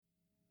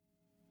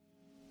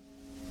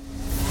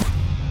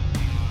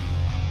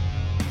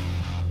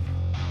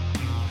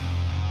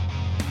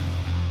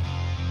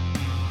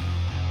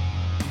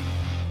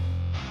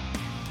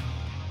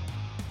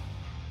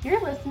You're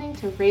listening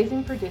to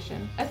Raising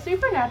Perdition, a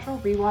supernatural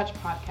rewatch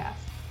podcast.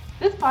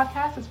 This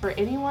podcast is for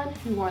anyone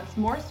who wants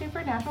more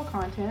supernatural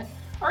content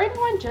or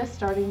anyone just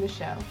starting the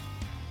show.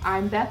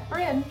 I'm Beth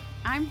Bryn.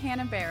 I'm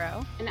Hannah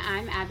Barrow. And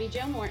I'm Abby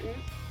Jo Morton.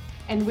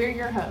 And we're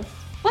your hosts.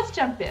 Let's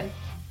jump in.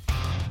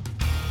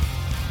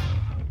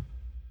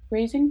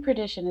 Raising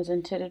Perdition is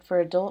intended for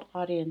adult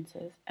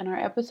audiences, and our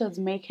episodes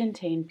may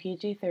contain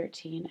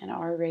PG-13 and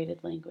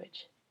R-rated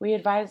language. We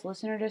advise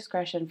listener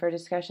discretion for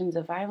discussions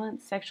of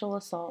violence, sexual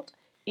assault,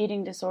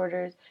 eating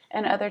disorders,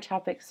 and other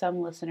topics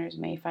some listeners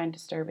may find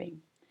disturbing.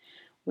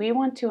 We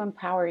want to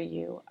empower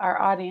you, our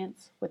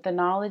audience, with the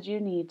knowledge you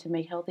need to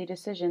make healthy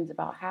decisions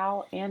about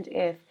how and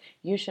if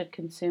you should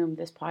consume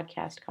this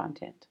podcast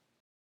content.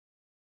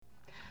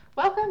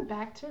 Welcome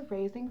back to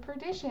Raising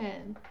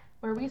Perdition,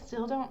 where we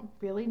still don't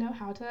really know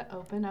how to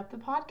open up the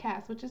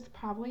podcast, which is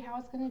probably how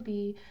it's going to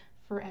be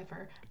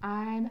forever.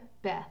 I'm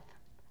Beth.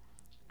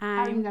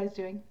 How are you guys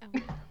doing?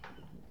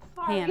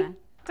 Sorry. Hannah.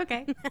 It's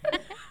okay.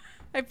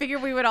 I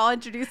figured we would all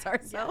introduce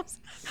ourselves.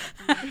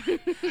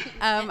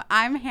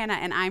 I'm Hannah,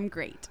 and I'm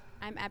great.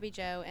 I'm Abby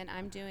Jo, and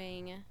I'm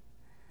doing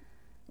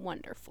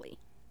wonderfully.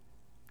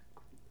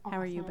 Awesome.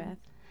 How are you, Beth?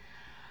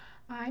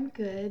 I'm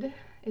good.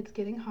 It's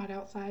getting hot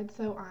outside,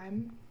 so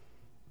I'm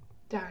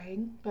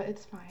dying, but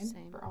it's fine.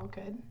 Same. We're all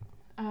good.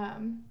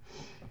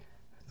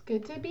 It's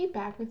good to be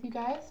back with you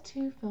guys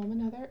to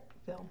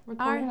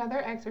record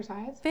another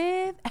exercise.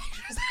 Fifth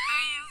exercise.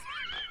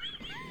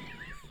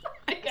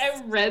 Like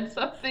I read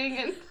something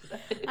and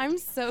said, I'm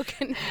so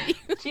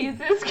confused.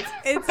 Jesus Christ.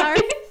 It's our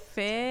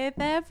fifth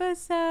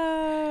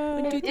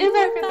episode. It is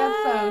our fifth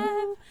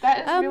episode.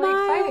 That is really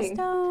exciting.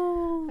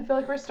 Milestone. I feel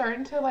like we're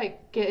starting to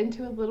get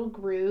into a little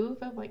groove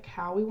of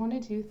how we want to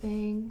do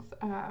things.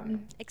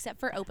 Except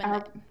for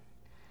open.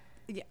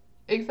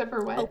 Except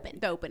for what? Open.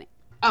 The opening.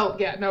 Oh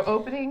yeah, no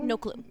opening. No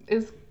clue.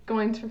 Is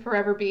going to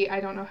forever be.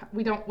 I don't know.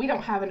 We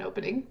don't have an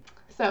opening.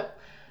 So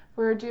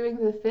we're doing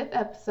the fifth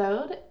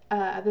episode.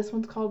 This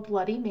one's called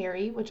Bloody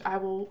Mary, which I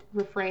will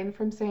refrain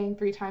from saying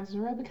 3 times in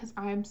a row because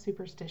I'm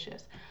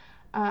superstitious.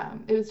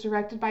 It was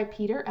directed by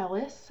Peter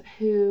Ellis,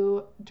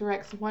 who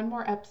directs one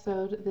more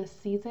episode this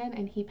season,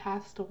 and he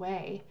passed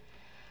away.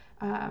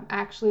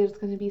 Actually, it's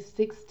going to be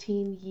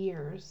 16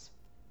 years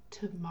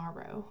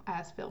tomorrow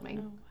as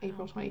filming,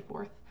 April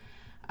 24th.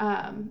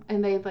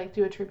 And they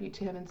do a tribute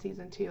to him in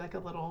season 2, a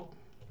little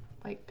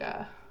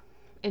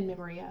in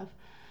memory of.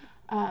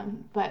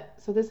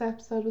 So this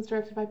episode was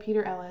directed by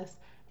Peter Ellis,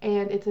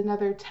 and it's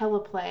another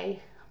teleplay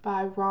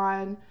by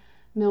Ron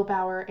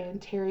Milbauer and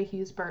Terry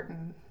Hughes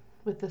Burton,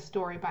 with the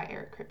story by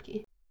Eric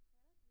Kripke.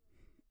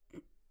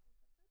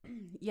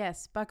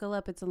 Yes, buckle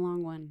up. It's a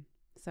long one,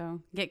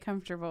 so get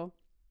comfortable.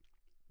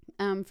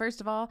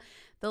 First of all,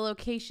 the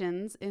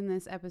locations in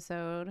this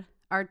episode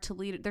are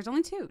Toledo. There's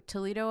only 2,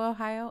 Toledo,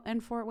 Ohio,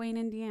 and Fort Wayne,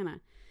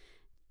 Indiana.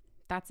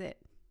 That's it.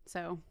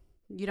 So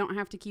you don't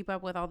have to keep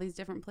up with all these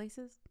different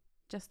places.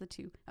 Just the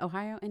 2,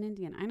 Ohio and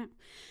Indiana. I know.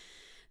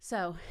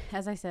 So,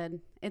 as I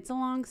said, it's a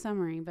long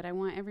summary, but I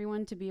want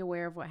everyone to be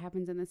aware of what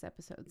happens in this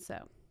episode.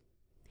 So,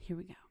 here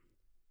we go.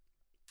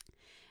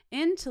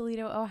 In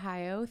Toledo,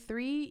 Ohio,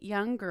 3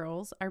 young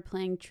girls are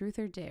playing Truth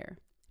or Dare.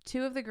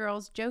 2 of the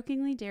girls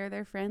jokingly dare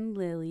their friend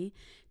Lily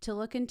to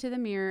look into the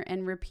mirror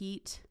and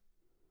repeat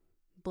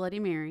Bloody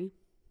Mary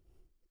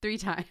 3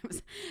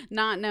 times,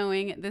 not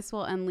knowing this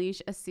will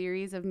unleash a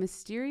series of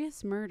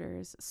mysterious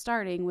murders,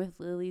 starting with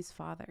Lily's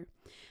father.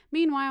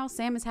 Meanwhile,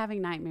 Sam is having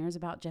nightmares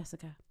about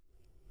Jessica.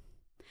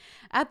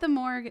 At the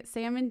morgue,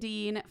 Sam and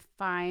Dean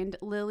find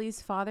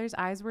Lily's father's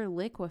eyes were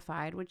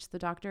liquefied, which the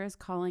doctor is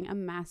calling a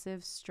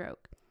massive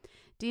stroke.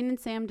 Dean and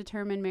Sam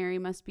determine Mary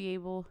must be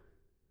able...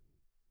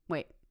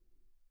 Wait.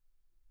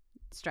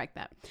 Strike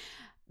that.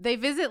 They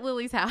visit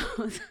Lily's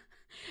house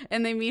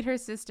and they meet her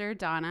sister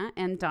Donna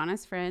and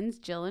Donna's friends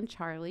Jill and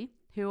Charlie,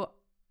 who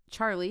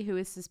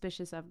is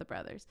suspicious of the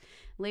brothers.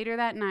 Later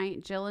that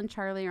night, Jill and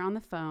Charlie are on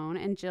the phone,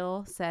 and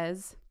Jill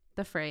says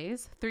the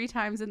phrase 3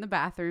 times in the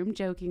bathroom,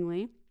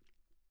 jokingly,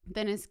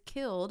 then is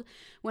killed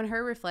when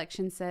her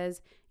reflection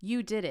says,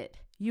 "You did it.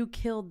 You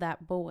killed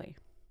that boy."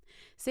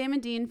 Sam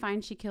and Dean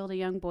find she killed a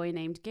young boy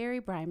named Gary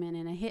Bryman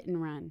in a hit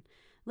and run.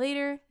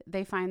 Later,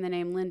 they find the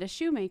name Linda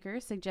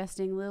Shoemaker,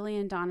 suggesting Lily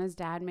and Donna's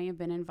dad may have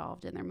been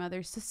involved in their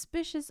mother's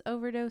suspicious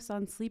overdose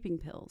on sleeping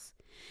pills.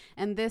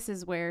 And this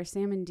is where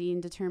Sam and Dean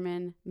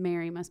determine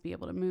Mary must be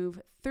able to move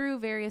through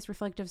various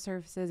reflective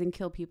surfaces and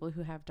kill people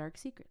who have dark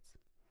secrets.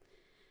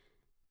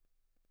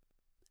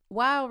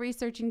 While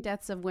researching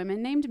deaths of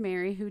women named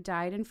Mary who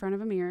died in front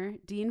of a mirror,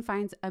 Dean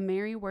finds a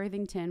Mary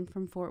Worthington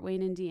from Fort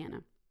Wayne,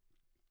 Indiana.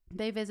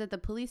 They visit the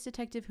police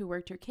detective who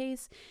worked her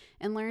case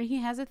and learn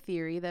he has a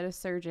theory that a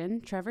surgeon,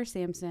 Trevor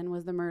Sampson,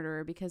 was the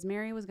murderer because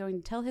Mary was going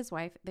to tell his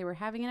wife they were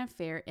having an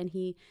affair and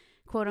he,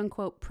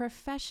 quote-unquote,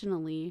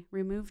 professionally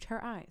removed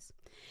her eyes.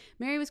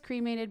 Mary was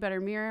cremated, but her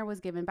mirror was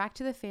given back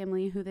to the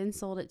family, who then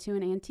sold it to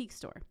an antique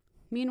store.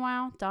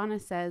 Meanwhile, Donna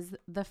says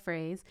the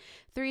phrase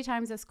 3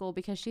 times at school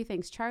because she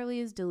thinks Charlie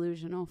is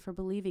delusional for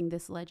believing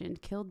this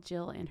legend killed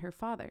Jill and her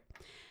father.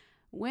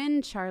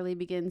 When Charlie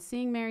begins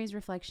seeing Mary's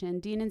reflection,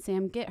 Dean and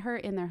Sam get her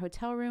in their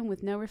hotel room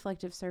with no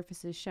reflective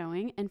surfaces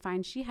showing and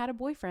find she had a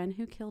boyfriend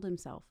who killed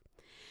himself.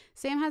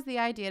 Sam has the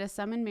idea to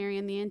summon Mary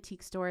in the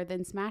antique store,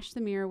 then smash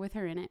the mirror with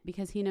her in it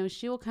because he knows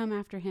she will come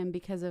after him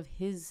because of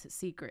his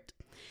secret.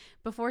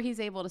 Before he's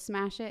able to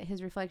smash it,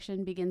 his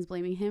reflection begins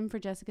blaming him for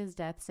Jessica's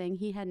death, saying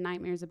he had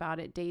nightmares about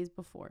it days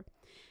before.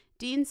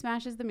 Dean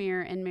smashes the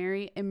mirror and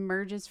Mary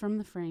emerges from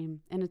the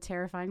frame in a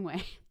terrifying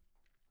way.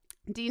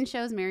 Dean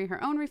shows Mary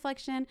her own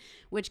reflection,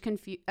 which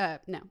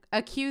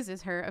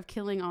accuses her of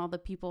killing all the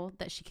people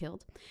that she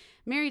killed.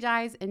 Mary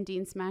dies and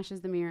Dean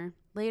smashes the mirror.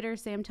 Later,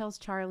 Sam tells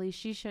Charlie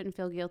she shouldn't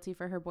feel guilty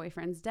for her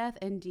boyfriend's death,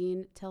 and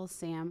Dean tells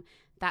Sam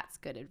that's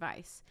good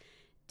advice.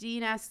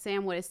 Dean asks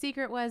Sam what his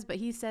secret was, but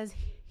he says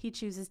he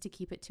chooses to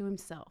keep it to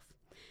himself.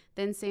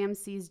 Then Sam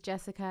sees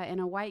Jessica in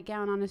a white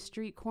gown on a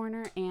street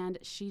corner, and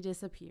she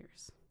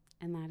disappears.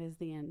 And that is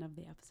the end of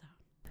the episode.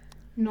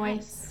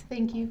 Nice.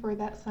 Thank you for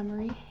that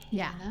summary,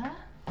 Hannah.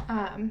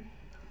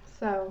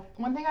 So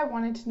one thing I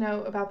wanted to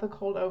know about the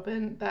cold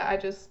open that I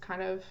just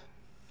kind of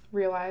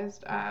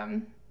realized,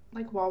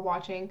 like while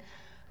watching,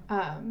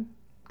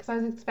 because I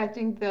was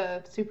expecting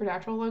the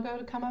Supernatural logo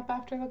to come up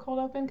after the cold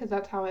open, because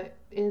that's how it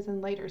is in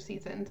later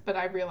seasons. But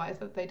I realized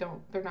that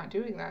they're not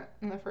doing that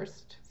in the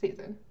first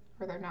season,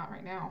 or they're not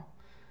right now.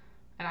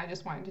 And I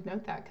just wanted to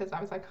note that because I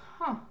was like,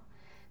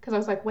 because I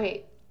was like,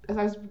 wait. As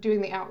I was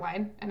doing the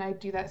outline, and I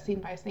do that scene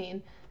by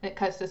scene, and it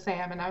cuts to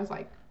Sam, and I was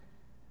like,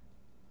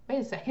 wait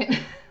a second,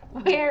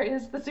 where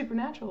is the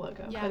Supernatural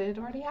logo? Yeah. But it had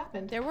already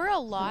happened. There were a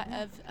lot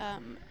of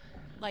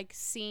like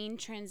scene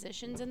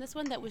transitions in this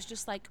one that was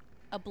just like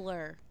a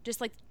blur,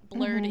 just like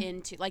blurred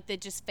into, like they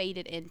just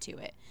faded into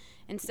it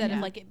instead of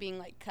like it being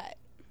like cut.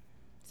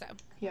 So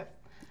Yep.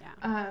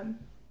 Yeah.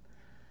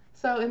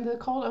 So in the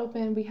cold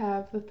open, we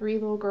have the 3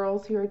 little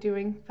girls who are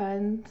doing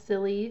fun,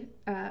 silly,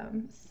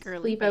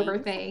 Girly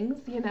sleepover things,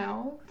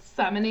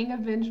 summoning a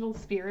vengeful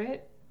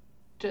spirit,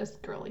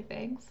 just girly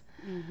things.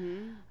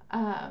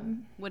 Mm-hmm.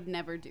 Would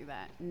never do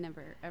that.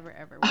 Never, ever,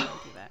 ever would I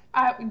do that.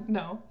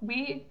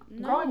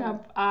 Growing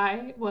up,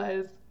 I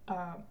was,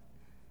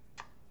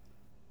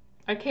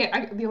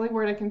 the only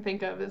word I can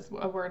think of is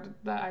a word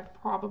that I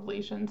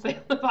probably shouldn't say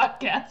on the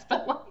podcast,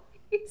 but like,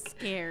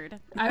 scared.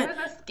 I was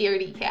a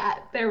scaredy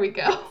cat. There we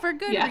go. For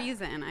good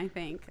reason, I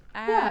think.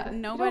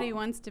 Nobody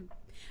wants to.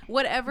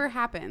 Whatever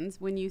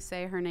happens when you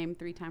say her name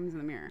 3 times in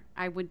the mirror,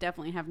 I would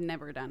definitely have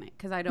never done it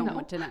because I don't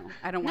want to know.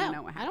 I don't want to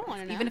know what happens. I don't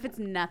want to know. Even if it's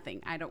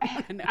nothing, I don't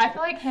want to know. I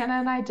feel like Hannah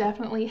and I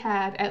definitely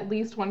had at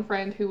least one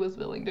friend who was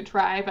willing to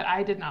try, but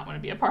I did not want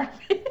to be a part of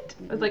it.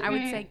 I was like, I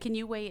would say, can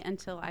you wait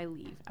until I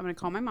leave? I'm going to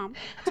call my mom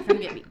to come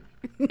get me.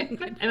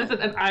 and I said,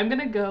 and I'm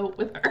going to go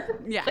with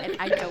her. Yeah, and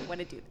I don't want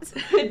to do this.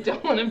 I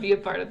don't want to be a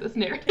part of this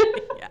narrative.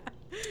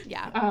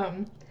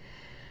 Yeah.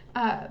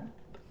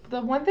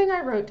 The one thing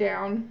I wrote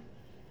down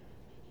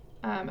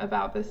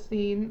about this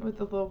scene with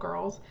the little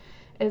girls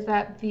is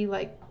that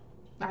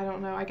I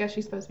don't know, I guess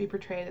she's supposed to be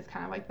portrayed as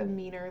kind of like the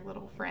meaner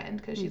little friend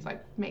because she's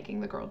like making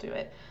the girl do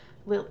it.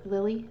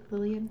 Lily.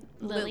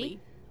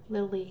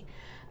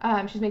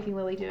 She's making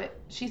Lily do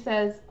it. She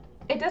says,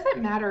 it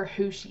doesn't matter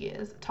who she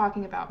is,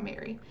 talking about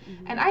Mary.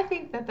 Mm-hmm. And I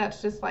think that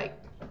that's just like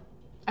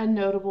a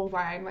notable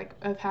line like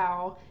of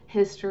how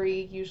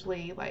history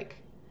usually like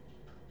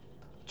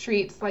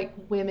treats like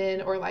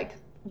women or like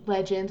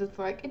legends. It's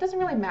like it doesn't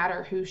really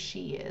matter who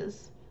she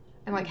is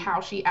and like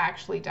how she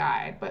actually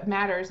died. What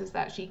matters is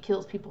that she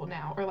kills people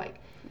now, or like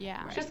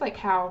it's just like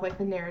how like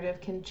the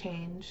narrative can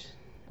change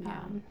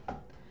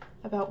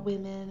about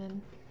women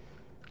and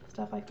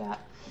stuff like that.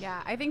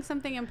 Yeah, I think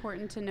something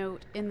important to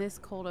note in this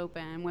cold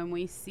open when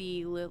we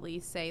see Lily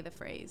say the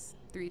phrase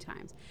 3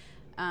 times,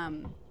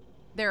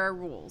 there are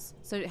rules.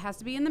 So it has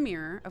to be in the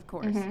mirror, of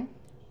course. Mm-hmm.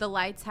 The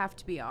lights have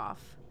to be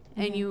off,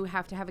 and you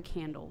have to have a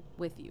candle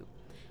with you.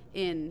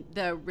 In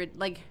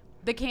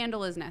the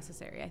candle is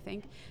necessary, I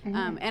think.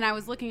 And I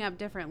was looking up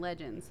different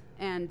legends,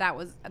 and that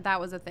was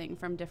a thing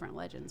from different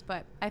legends.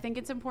 But I think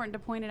it's important to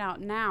point it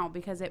out now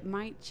because it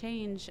might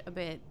change a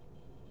bit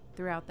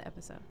throughout the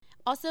episode.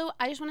 Also,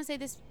 I just want to say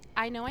this.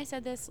 I know I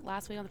said this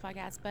last week on the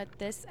podcast, but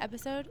this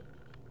episode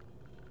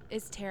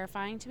is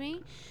terrifying to me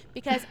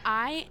because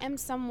I am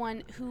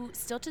someone who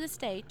still to this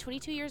day,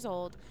 22 years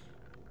old,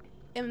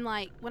 am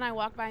like, when I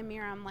walk by a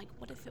mirror, I'm like,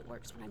 what if it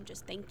works when I'm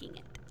just thinking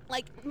it?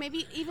 Like,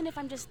 maybe even if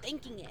I'm just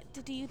thinking it,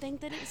 do you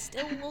think that it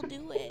still will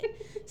do it?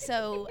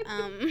 So,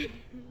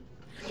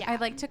 yeah. I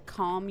like to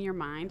calm your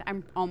mind.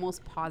 I'm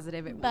almost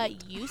positive it won't.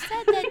 But you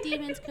said that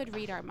demons could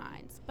read our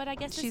minds. But I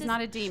guess she's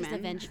not a demon. She's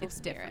a vengeful it's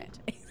spirit.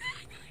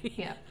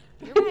 Yeah.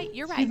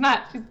 You're right.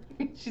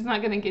 She's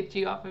not going to get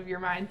you off of your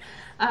mind.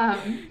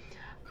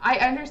 I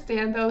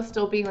understand, though,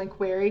 still being, like,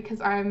 wary because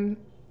I'm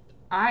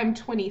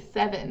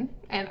 27,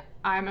 and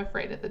I'm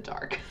afraid of the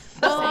dark.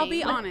 Well, I'll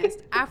be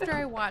honest. After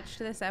I watched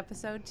this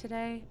episode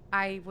today,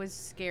 I was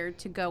scared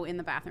to go in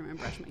the bathroom and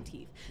brush my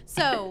teeth.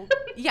 So,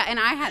 yeah, and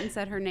I hadn't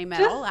said her name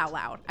at all out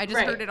loud. I just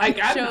heard it on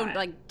the show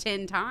like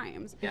 10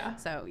 times. Yeah.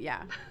 So,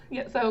 yeah.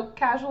 Yeah, so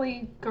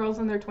casually, girls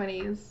in their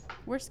 20s.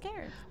 We're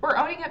scared. We're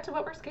owning up to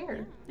what we're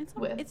scared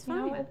with. It's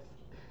fine. You know,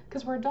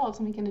 because we're adults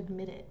and we can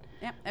admit it.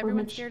 Yep,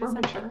 everyone's scared of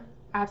something. We're mature.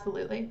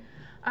 Absolutely.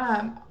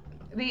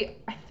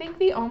 I think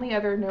the only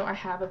other note I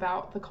have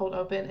about the cold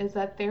open is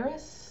that there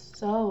is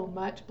so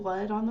much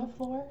blood on the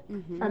floor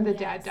from the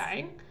dad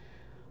dying.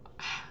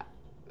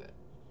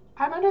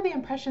 I'm under the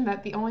impression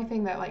that the only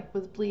thing that like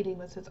was bleeding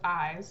was his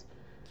eyes.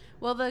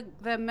 Well, the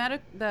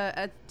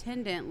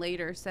attendant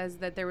later says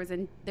that there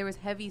was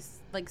heavy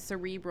like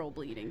cerebral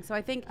bleeding. So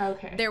I think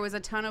there was a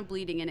ton of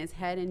bleeding in his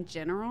head in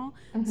general.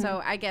 So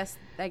I guess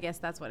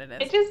that's what it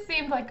is. It just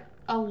seemed like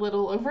a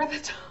little over the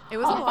top. It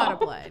was a lot of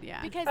blood,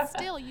 yeah. Because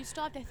you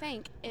still have to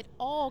think it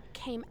all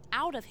came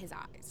out of his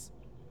eyes.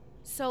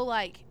 So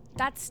like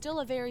that's still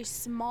a very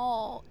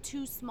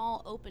two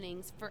small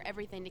openings for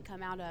everything to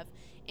come out of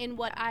in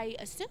what I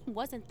assume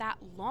wasn't that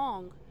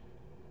long.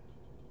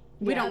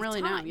 We don't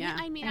really know, yeah.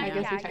 I mean, I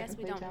guess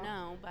we don't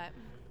know, but...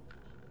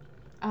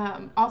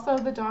 Also,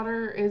 the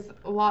daughter is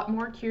a lot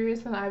more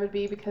curious than I would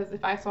be because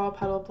if I saw a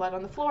puddle of blood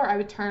on the floor, I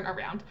would turn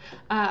around.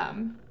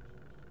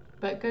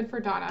 But good for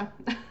Donna.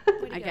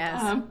 I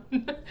guess.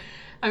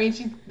 I mean,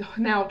 she's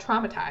now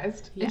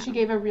traumatized, and she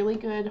gave a really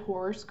good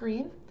horror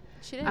scream.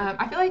 She did.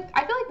 I feel like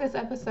this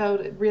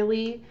episode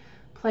really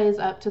plays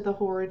up to the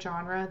horror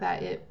genre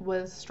that it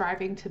was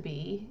striving to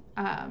be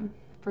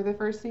for the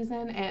first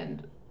season,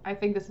 and I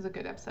think this is a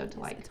good episode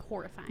to it's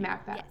horrifying.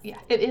 map that. Yes.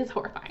 Yeah, it is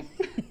horrifying.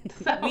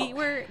 So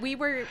we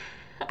were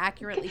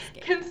accurately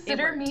scared.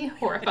 Consider me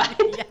horrified.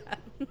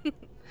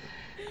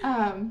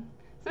 Yeah.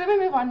 So then we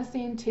move on to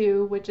scene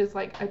 2, which is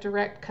like a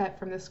direct cut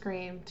from the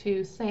scream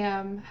to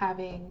Sam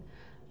having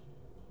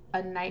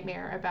a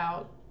nightmare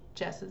about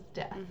Jess's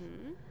death.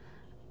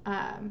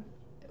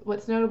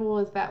 What's notable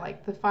is that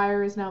like the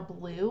fire is now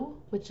blue,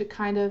 which it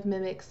kind of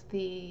mimics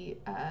the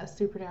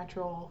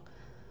supernatural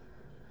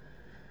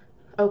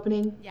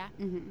opening. Yeah.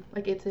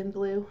 Like it's in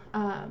blue.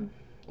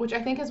 Which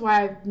I think is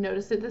why I've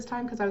noticed it this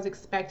time, because I was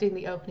expecting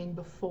the opening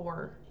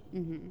before.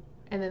 And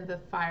then the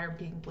fire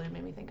being blue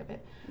made me think of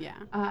it. Yeah.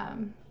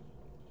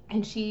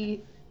 And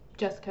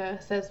Jessica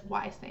says,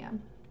 "Why, Sam?"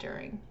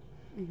 during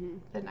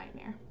the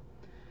nightmare.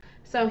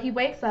 So he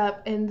wakes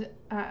up and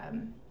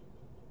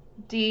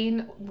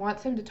Dean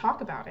wants him to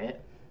talk about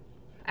it,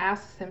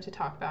 asks him to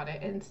talk about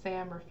it, and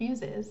Sam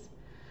refuses.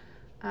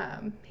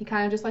 He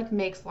kind of just like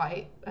makes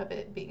light of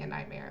it being a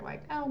nightmare,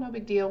 like, oh, no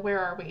big deal, where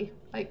are we?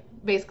 Like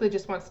basically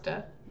just wants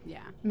to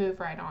move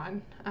right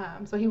on.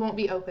 So he won't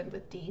be open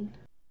with Dean.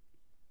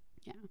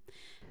 Yeah.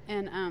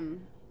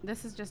 And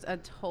this is just a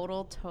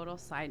total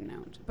side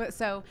note. But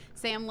so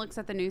Sam looks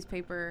at the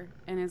newspaper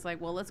and is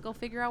like, well, let's go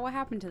figure out what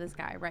happened to this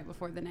guy right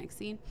before the next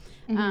scene.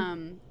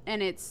 And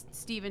it's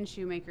Stephen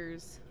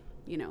Shoemaker's,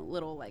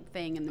 little like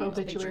thing in the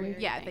obituary.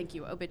 Yeah, thank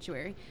you,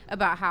 obituary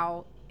about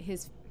how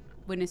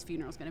when his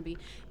funeral is going to be.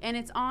 And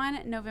it's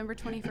on November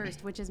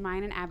 21st, which is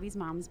mine and Abby's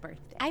mom's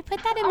birthday. I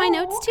put that in my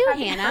notes too,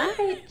 happy Hannah.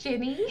 Birthday,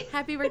 Jenny.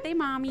 Happy birthday,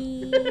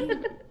 Mommy.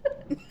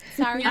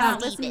 Sorry, you're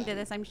not listening to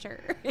this, I'm sure.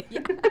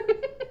 Yeah.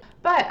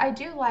 But I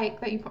do like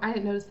that I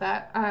didn't notice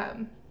that,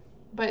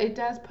 but it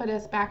does put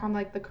us back on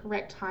like the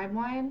correct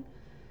timeline,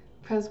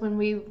 because when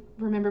we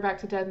remember back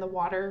to Dead in the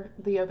Water,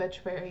 the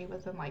obituary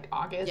was in like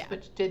August,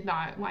 which did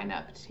not line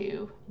up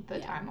to the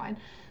timeline.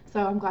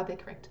 So I'm glad they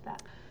corrected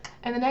that.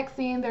 And the next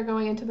scene, they're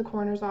going into the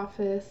coroner's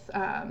office.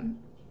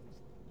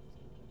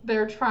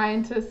 They're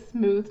trying to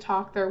smooth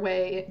talk their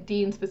way.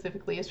 Dean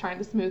specifically is trying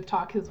to smooth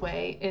talk his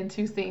way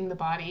into seeing the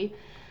body.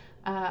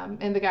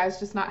 And the guy's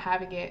just not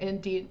having it,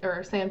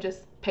 and Sam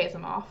just pays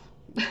him off.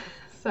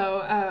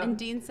 So and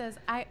Dean says,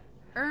 "I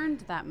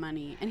earned that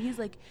money," and he's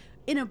like,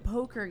 "In a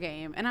poker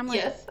game," and I'm like,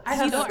 "Yes,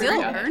 I still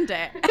earned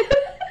it."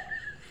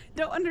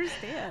 Don't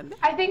understand.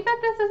 I think that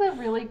this is a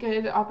really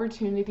good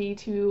opportunity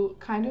to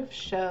kind of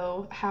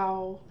show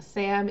how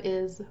Sam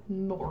is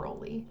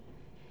morally.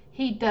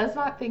 He does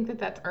not think that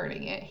that's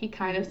earning it. He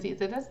kind of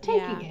sees it as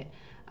taking it.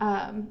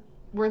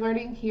 We're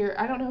learning here.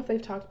 I don't know if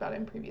they've talked about it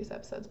in previous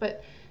episodes,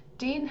 but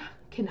Dean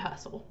can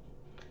hustle.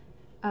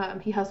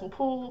 He hustles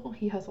pool,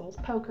 he hustles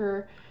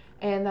poker,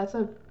 and that's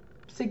a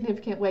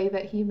significant way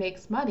that he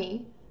makes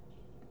money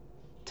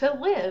to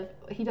live.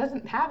 He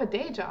doesn't have a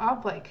day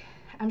job. Like,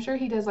 I'm sure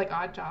he does like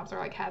odd jobs or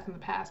like has in the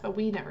past, but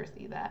we never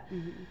see that.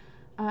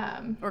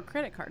 Or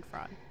credit card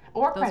fraud.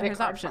 Or those credit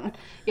card fraud.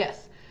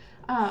 Yes.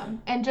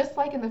 And just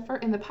like in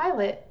the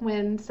pilot,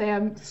 when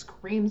Sam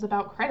screams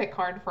about credit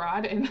card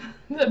fraud in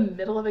the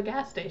middle of a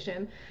gas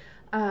station,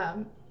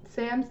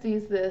 Sam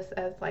sees this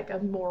as like a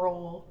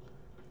moral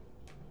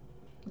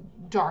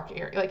dark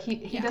area. Like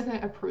he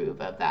doesn't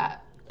approve of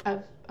that,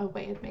 of a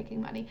way of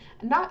making money.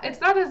 It's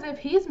not as if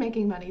he's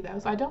making money though,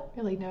 so I don't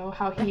really know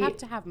how They have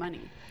to have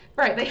money.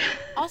 Right. They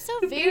Also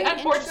they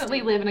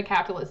unfortunately live in a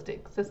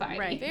capitalistic society.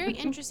 Right. Very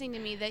interesting to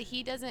me that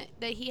he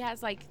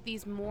has like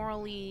these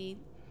moral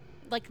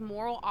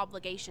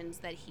obligations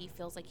that he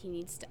feels like he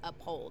needs to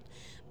uphold,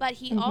 but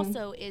he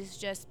also is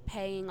just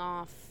paying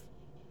off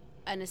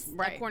a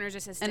coroner's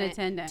assistant, an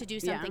attendant, to do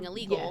something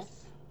illegal.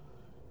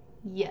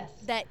 Yes.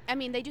 That, I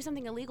mean, they do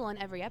something illegal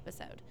in every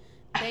episode.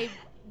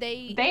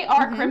 They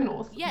are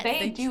criminals. Yes,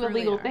 they do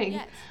illegal things.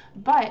 Yes.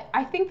 But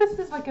I think this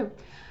is like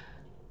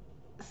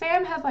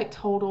Sam has like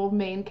total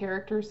main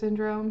character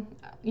syndrome,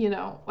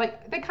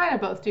 like they kind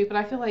of both do, but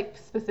I feel like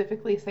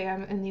specifically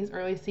Sam in these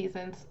early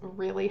seasons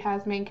really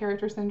has main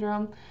character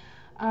syndrome.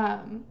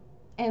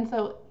 And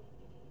so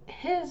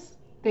his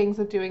things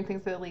of doing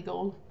things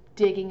illegal,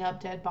 digging up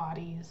dead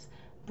bodies,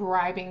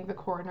 bribing the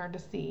coroner to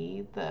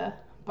see the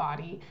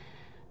body,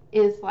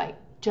 is like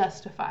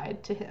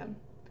justified to him.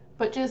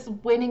 But just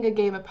winning a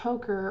game of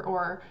poker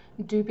or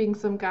duping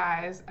some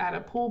guys at a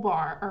pool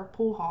bar or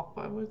pool hall,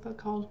 what was that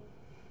called?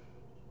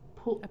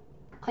 Pool,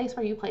 place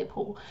where you play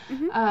pool,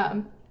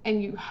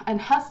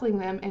 and hustling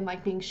them and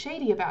like being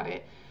shady about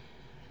it.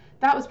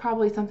 That was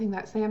probably something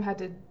that Sam had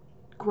to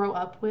grow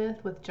up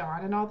with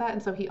John and all that,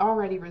 and so he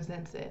already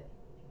resents it.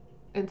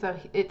 And so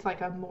it's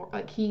like a more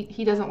like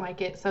he doesn't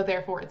like it, so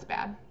therefore it's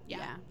bad.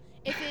 Yeah.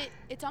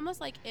 It's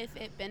almost like if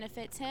it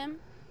benefits him,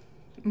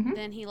 Mm-hmm.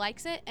 then he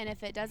likes it, and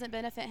if it doesn't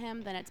benefit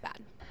him, then it's bad.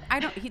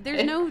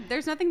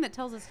 There's nothing that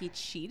tells us he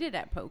cheated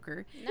at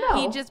poker.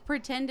 No. He just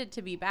pretended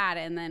to be bad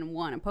and then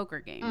won a poker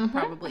game,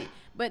 probably.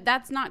 But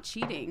that's not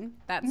cheating.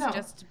 That's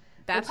just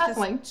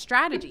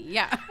strategy.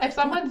 Yeah. If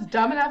someone's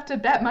dumb enough to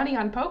bet money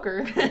on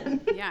poker, then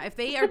yeah, if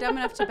they are dumb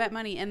enough to bet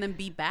money and then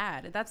be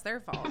bad, that's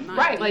their fault. Not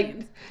right.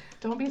 Dean's. Like,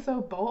 don't be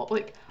so bold.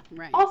 Like,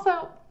 right.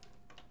 Also,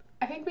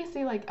 I think we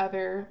see like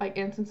other like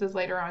instances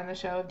later on in the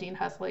show of Dean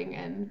hustling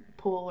in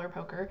pool or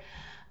poker.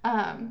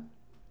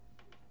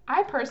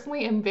 I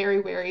personally am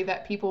very wary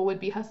that people would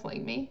be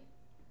hustling me.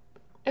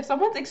 If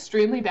someone's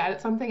extremely bad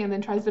at something and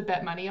then tries to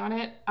bet money on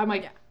it, I'm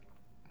like,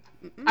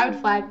 I would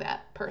flag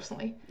that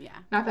personally. Yeah.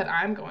 Not that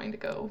I'm going to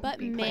go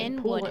be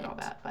playing pool and all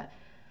that, but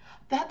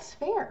that's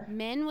fair.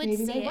 Men would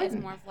see it as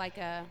more of like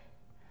I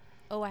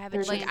have a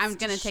chance. Like, I'm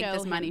going to take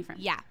this him. money from.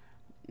 Yeah.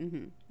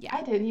 Mm-hmm. Yeah.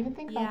 I didn't even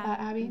think about that,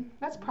 Abby.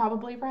 That's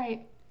probably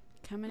right.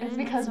 Coming It's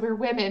in. because we're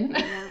women.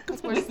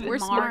 Because We're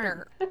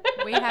smarter.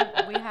 We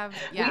have.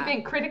 Yeah. We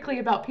think critically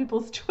about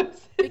people's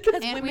choices. Because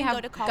And women we have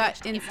go to gut college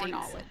to get more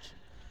instincts. knowledge.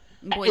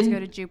 Boys go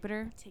to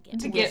Jupiter To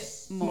to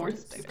get more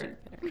stupid.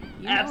 You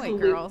know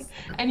Absolutely. it, girls.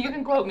 And you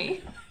can quote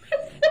me.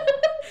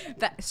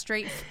 That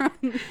straight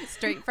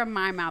from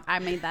my mouth. I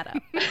made that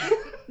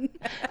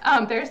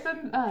up. There's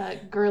some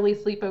girly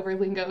sleepover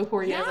lingo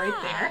for you right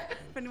there.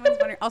 If anyone's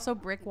wondering. Also,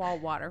 brick wall,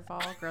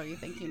 waterfall. Girl, you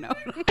think you know.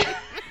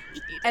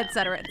 Et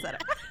cetera, et cetera.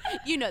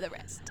 You know the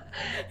rest.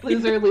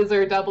 Loser,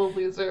 loser, double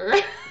loser.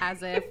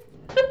 As if.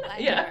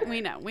 Yeah.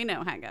 We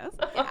know how it goes.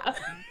 Yeah.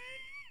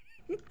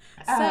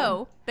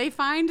 So they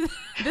find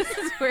this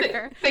is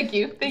where Thank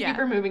you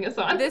for moving us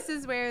on. This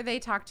is where they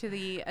talk to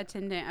the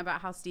attendant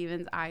about how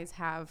Steven's eyes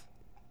have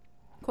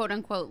quote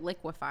unquote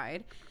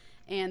liquefied,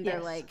 and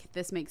they're like,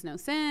 this makes no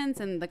sense,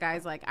 and the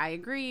guy's like, I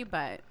agree,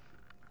 but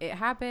it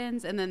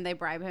happens, and then they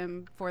bribe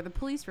him for the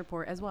police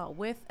report as well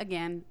with,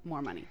 again,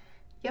 more money.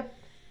 Yep.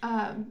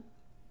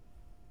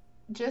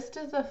 Just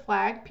as a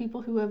flag,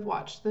 people who have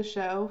watched the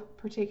show,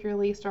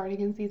 particularly starting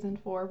in season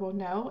 4, will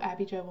know.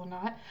 Abby Jo will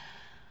not.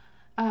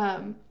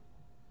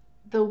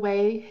 The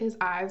way his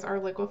eyes are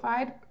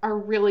liquefied are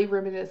really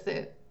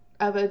reminiscent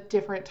of a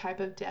different type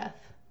of death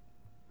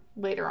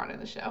later on in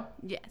the show.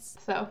 Yes.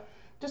 So,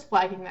 just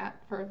flagging that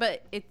for.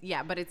 But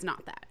it's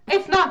not that.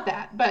 It's not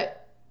that,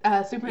 but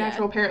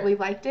Supernatural apparently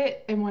liked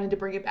it and wanted to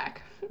bring it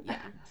back.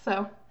 Yeah.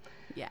 So.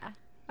 Yeah.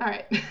 All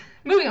right.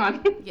 Moving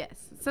on. Yes.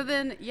 So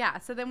then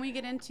we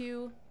get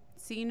into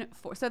scene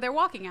 4. So they're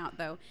walking out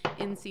though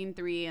in scene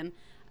 3,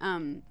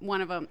 and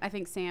one of them, I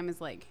think Sam is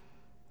like,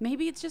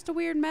 maybe it's just a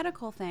weird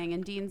medical thing,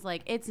 and Dean's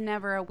like, it's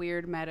never a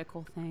weird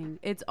medical thing.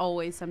 It's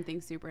always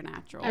something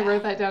supernatural. I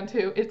wrote that down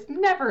too. It's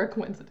never a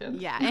coincidence.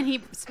 Yeah, and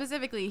he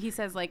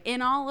says like,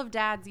 in all of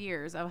Dad's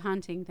years of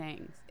hunting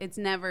things, it's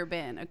never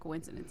been a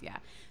coincidence. Yeah.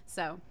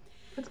 So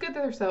it's good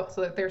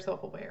that they're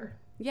self-aware.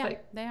 Yeah,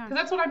 like, they are. Because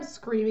that's what I'm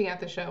screaming at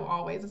the show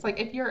always. It's like,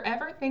 if you're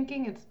ever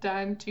thinking it's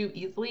done too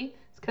easily,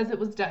 it's because it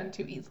was done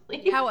too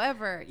easily.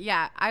 However,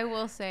 yeah, I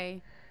will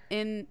say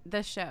in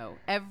the show,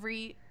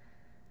 every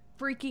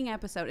freaking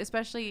episode,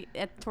 especially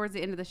towards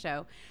the end of the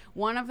show,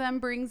 one of them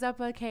brings up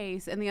a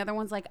case and the other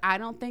one's like, I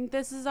don't think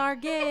this is our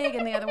gig,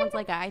 and the other one's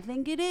like, I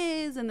think it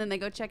is, and then they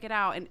go check it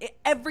out, and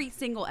every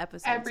single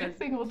episode, every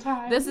single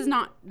time. This is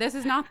not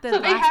the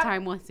last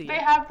time we'll see it. They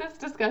have this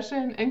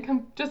discussion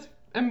and just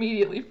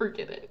immediately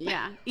forget it.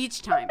 Yeah,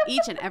 each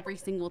and every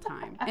single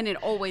time, and it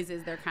always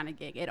is their kind of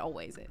gig. It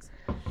always is.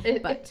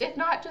 If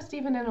not just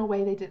even in a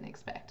way they didn't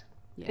expect.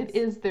 Yes. It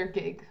is their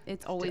gig.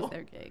 It's always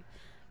their gig.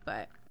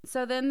 But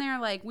so then they're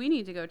like, we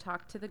need to go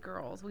talk to the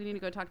girls. We need to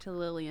go talk to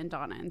Lily and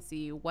Donna and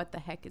see what the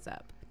heck is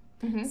up.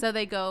 Mm-hmm. So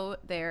they go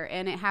there,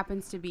 and it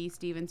happens to be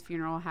Steven's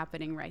funeral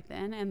happening right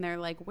then. And they're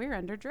like, we're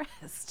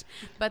underdressed.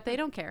 But they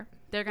don't care.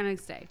 They're going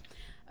to stay,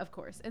 of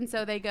course. And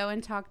so they go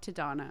and talk to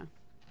Donna.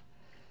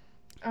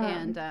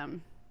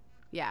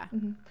 Yeah.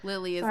 Mm-hmm.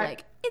 Lily is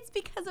like, it's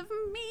because of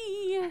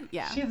me.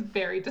 Yeah. She's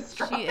very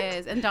distraught. She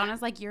is. And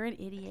Donna's like, you're an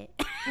idiot.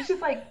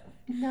 She's like,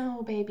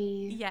 no,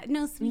 baby. Yeah.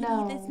 No, sweetie,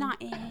 No. that's not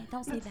it.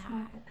 Don't say that.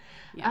 Not.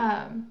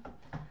 Yeah.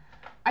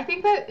 I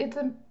think that it's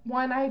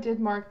one I did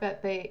mark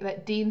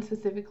that Dean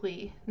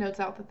specifically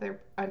notes out that they're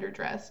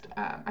underdressed.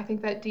 I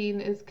think that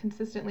Dean is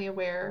consistently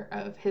aware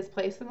of his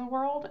place in the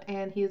world,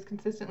 and he is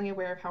consistently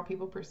aware of how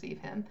people perceive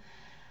him.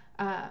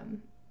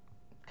 Kind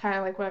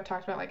of like what I've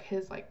talked about, like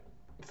his like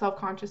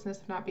self-consciousness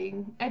of not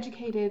being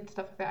educated,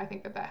 stuff like that. I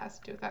think that has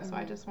to do with that. So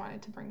I just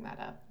wanted to bring that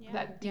up. Yeah.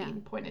 That Dean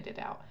pointed it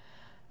out.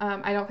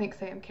 I don't think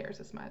Sam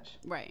cares as much.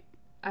 Right.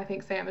 I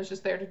think Sam is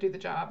just there to do the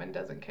job and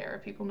doesn't care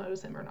if people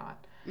notice him or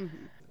not.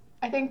 Mm-hmm.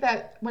 I think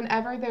that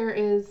whenever there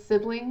is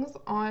siblings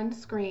on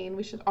screen,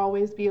 we should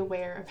always be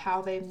aware of how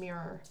they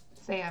mirror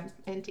Sam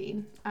and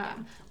Dean.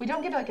 We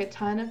don't get like a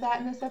ton of that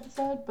in this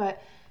episode,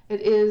 but it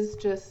is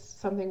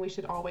just something we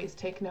should always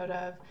take note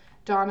of.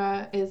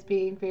 Donna is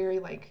being very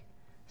like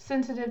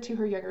sensitive to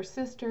her younger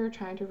sister,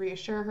 trying to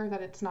reassure her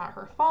that it's not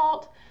her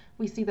fault.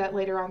 We see that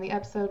later on in the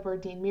episode where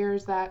Dean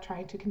mirrors that,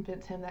 trying to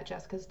convince him that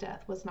Jessica's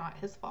death was not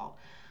his fault.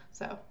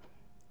 So,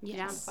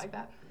 just like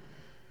that.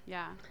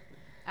 Yeah.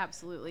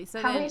 Absolutely.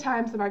 So how many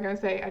times am I going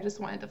to say I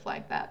just wanted to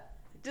flag that?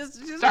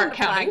 Just start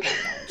counting.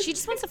 She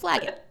just wants to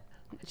flag it.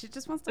 She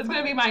just wants to. It's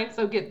going to be mine.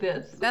 So get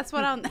this. That's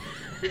what I'll.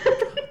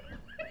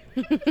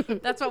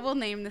 That's what we'll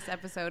name this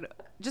episode.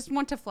 Just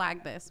want to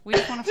flag this. We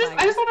just want to flag.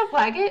 I just want to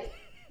flag it.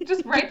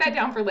 Just write that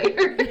down for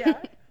later. Yeah.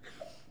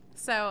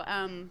 So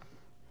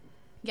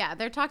yeah,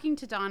 they're talking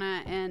to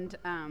Donna, and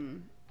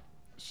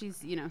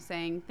she's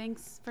saying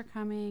thanks for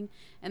coming,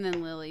 and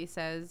then Lily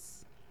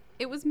says,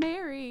 it was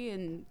Mary,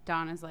 and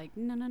Donna's like,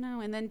 no,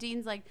 and then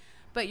Dean's like,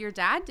 but your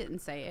dad didn't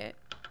say it,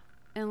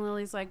 and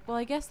Lily's like, well,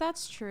 I guess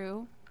that's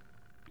true,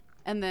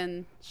 and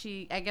then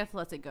she, I guess,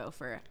 lets it go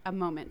for a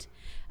moment,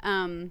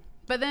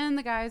 but then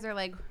the guys are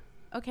like,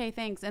 okay,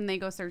 thanks, and they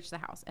go search the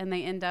house, and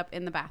they end up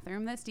in the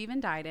bathroom that Stephen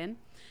died in,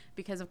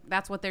 because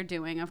that's what they're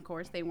doing. Of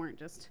course, they weren't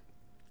just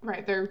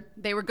right.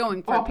 They were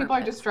going for while a people are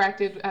purpose.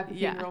 Distracted at the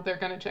funeral, they're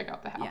gonna check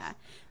out the house. Yeah.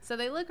 So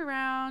they look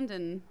around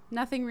and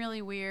nothing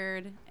really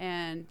weird,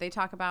 and they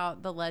talk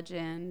about the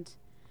legend,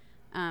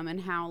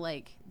 and how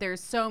like there's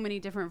so many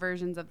different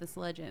versions of this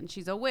legend.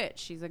 She's a witch.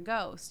 She's a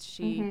ghost.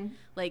 She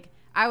like.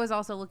 I was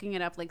also looking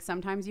it up. Like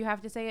sometimes you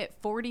have to say it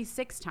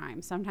 46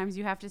 times. Sometimes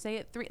you have to say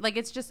it 3. Like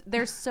it's just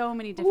there's so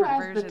many different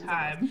versions. The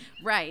time? Of this.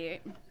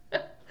 Right.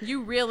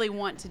 You really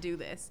want to do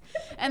this,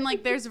 and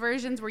like there's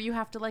versions where you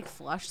have to like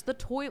flush the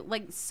toilet.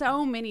 Like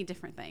so many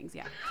different things.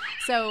 Yeah.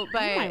 So,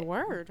 but Oh my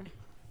word.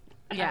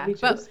 yeah,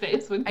 but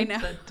space when I you know.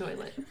 said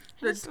toilet.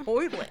 The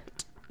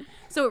toilet.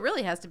 So it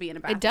really has to be in a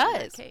bathroom. It does. In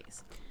that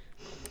case.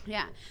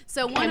 Yeah.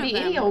 So one Can't of be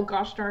them. any old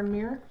gosh darn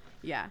mirror.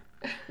 Yeah.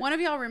 One of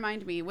y'all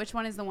remind me, which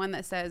one is the one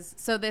that says,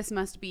 so this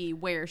must be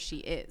where she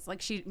is.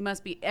 Like she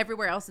must be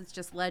everywhere else. It's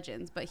just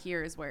legends, but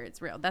here is where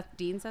it's real. That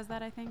Dean says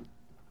that, I think.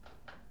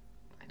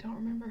 I don't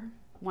remember.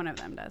 One of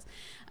them does.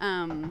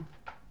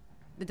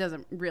 It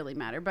doesn't really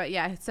matter, but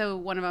yeah. So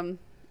one of them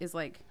is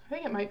like, I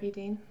think it might be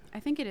Dean. I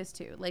think it is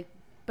too. Like,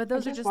 but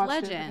those are just watched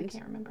legends. I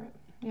can't remember it.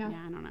 Yeah.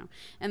 Yeah, I don't know.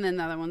 And then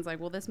the other one's like,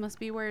 well, this must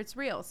be where it's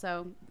real.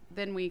 So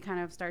then we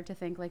kind of start to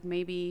think like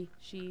maybe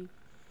she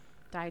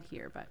died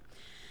here, but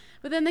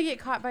then they get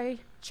caught by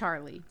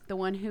Charlie, the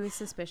one who is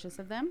suspicious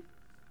of them.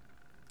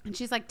 And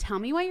she's like, tell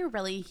me why you're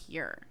really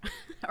here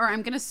or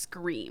I'm going to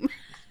scream.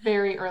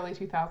 Very early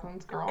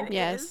 2000s girl.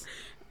 Yes.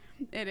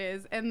 It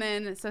is. And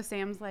then so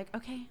Sam's like,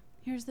 okay,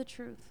 here's the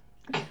truth.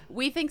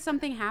 We think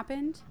something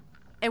happened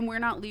and we're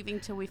not leaving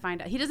till we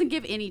find out. He doesn't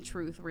give any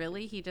truth,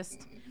 really. He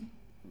just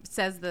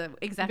says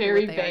exactly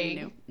Very what they vague.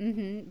 already knew.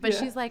 Mm-hmm. But Yeah.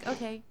 she's like,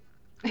 okay,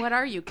 what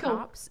are you, Cool.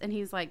 cops? And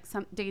he's like,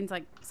 Dean's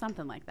like,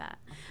 something like that.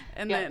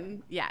 And Yeah.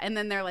 then, and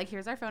then they're like,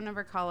 here's our phone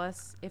number. Call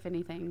us if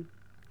anything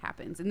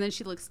happens. And then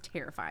she looks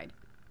terrified.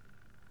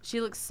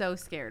 She looks so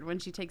scared when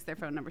she takes their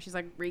phone number. She's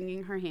like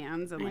wringing her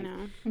hands and I like,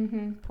 know.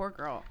 Mm-hmm. poor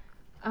girl.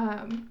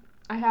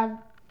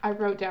 I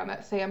wrote down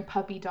that Sam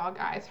puppy dog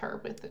eyes her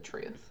with the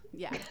truth.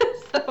 Yeah.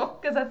 So,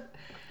 because that's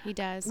He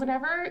does.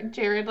 whenever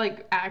Jared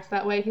like acts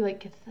that way, he like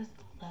gets this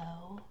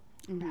low,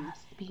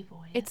 raspy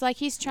voice. It's like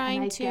he's and I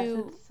trying guess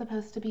to. it's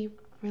supposed to be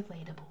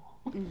relatable.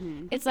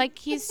 Mm-hmm. It's like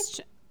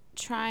he's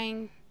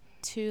trying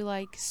to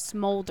like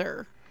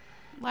smolder,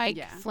 like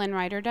Yeah. Flynn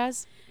Rider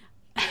does.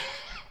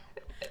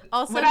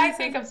 Also, When I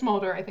think of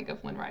Smolder, I think of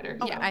Flynn Rider.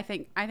 yeah, I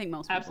think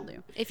most people Absolutely.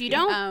 do. If you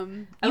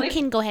don't, At you least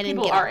can go ahead and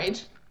people get our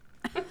it.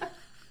 age.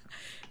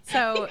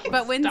 So,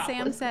 but when Stop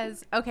Sam listening.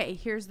 says, okay,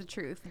 here's the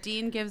truth,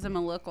 Dean gives him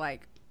a look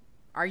like,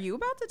 are you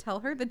about to tell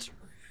her the truth?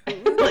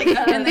 Like,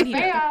 And then he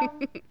Sam.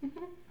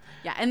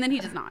 Yeah, and then he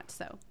does not,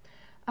 so.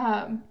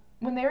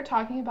 when they were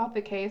talking about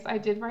the case, I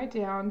did write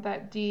down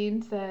that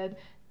Dean said,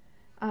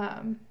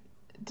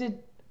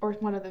 or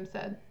one of them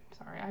said,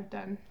 sorry,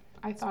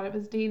 I thought it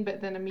was Dean, but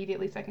then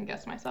immediately second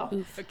guessed myself.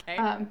 Oof. Okay.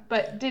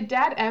 But did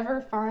Dad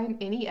ever find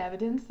any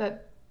evidence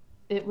that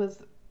it was,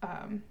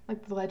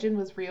 like the legend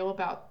was real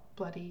about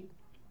bloody...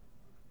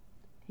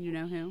 You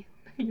know who?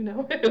 You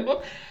know who.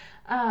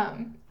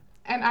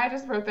 And I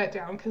just wrote that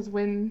down because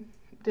when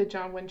did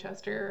John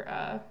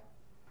Winchester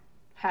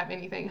have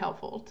anything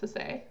helpful to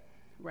say?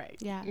 Right.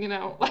 Yeah. You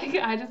know, like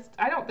I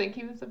don't think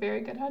he was a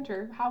very good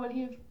hunter. How would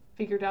he have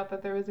figured out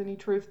that there was any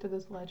truth to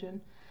this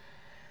legend?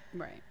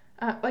 Right.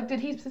 Like, did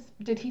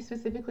he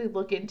specifically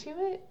look into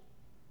it?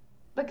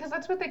 Because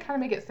that's what they kind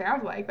of make it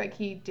sound like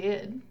he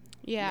did.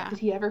 Yeah. Did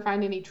he ever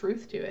find any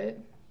truth to it?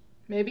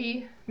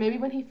 Maybe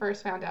when he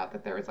first found out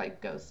that there was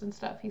like ghosts and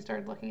stuff, he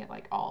started looking at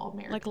like all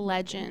American Like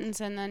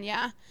legends, and then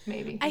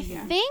maybe. I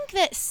think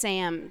that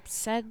Sam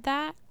said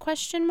that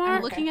question mark.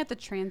 I'm looking at the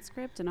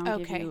transcript, and I'll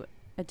give you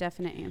a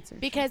definite answer.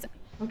 Because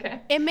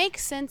it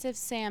makes sense if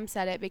Sam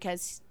said it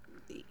because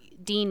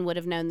Dean would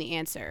have known the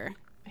answer.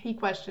 He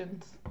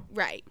questions.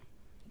 Right.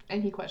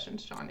 And he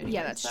questions John anyway.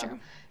 Yeah, that's true.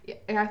 Yeah,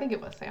 and I think it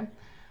was Sam.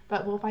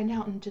 But we'll find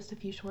out in just a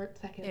few short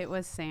seconds. It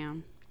was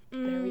Sam.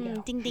 There we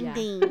go. Ding, ding, Yeah.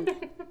 ding.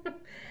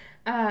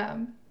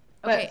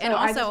 But and so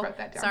I also, just wrote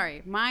that down.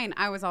 sorry, mine,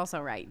 I was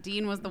also right.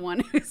 Dean was the one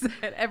who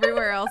said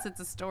everywhere else it's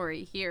a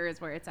story. Here is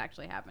where it's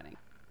actually happening.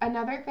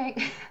 Another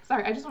thing,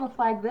 sorry, I just want to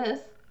flag this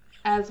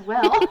as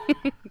well.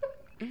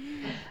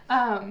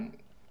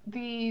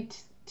 The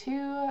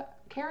two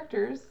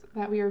characters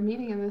that we are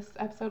meeting in this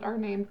episode are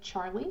named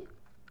Charlie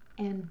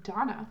and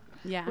Donna.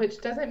 Yeah.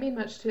 Which doesn't mean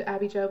much to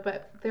Abby Jo,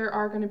 but there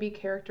are going to be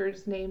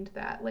characters named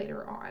that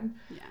later on.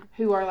 Yeah.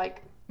 Who are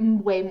like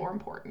way more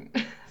important.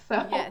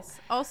 So Yes.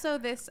 Also,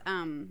 this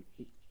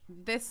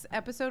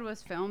episode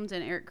was filmed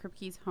in Eric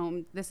Kripke's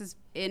home. This is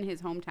in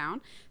his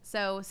hometown.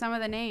 So some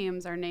of the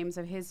names are names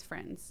of his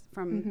friends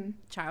from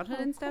childhood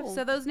and stuff. cool.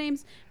 So those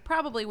names,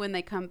 probably when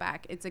they come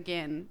back, it's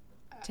again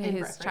to in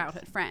his reference.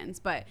 childhood friends.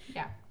 But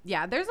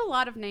yeah, there's a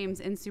lot of names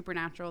in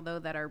Supernatural, though,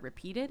 that are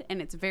repeated,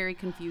 and it's very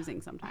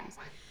confusing sometimes.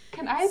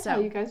 Can I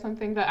tell you guys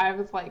something that I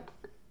was like,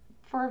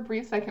 for a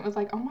brief second, was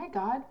like, oh my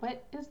God,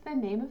 what is the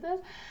name of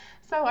this?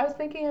 So I was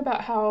thinking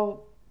about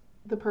how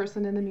the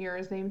person in the mirror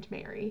is named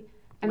Mary.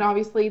 And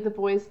obviously the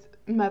boy's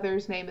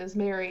mother's name is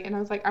Mary. And I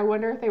was like, I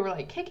wonder if they were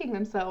like kicking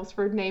themselves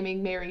for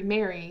naming Mary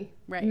Mary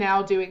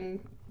now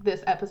doing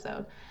this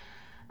episode.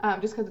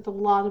 Just because it's a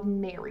lot of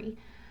Mary.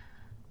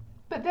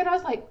 But then I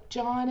was like,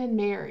 John and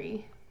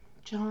Mary.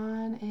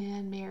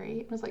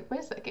 I was like, wait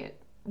a second.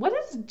 What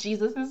is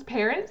Jesus'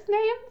 parents'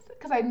 names?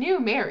 Because I knew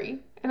Mary.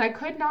 And I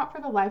could not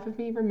for the life of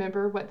me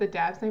remember what the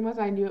dad's name was.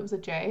 I knew it was a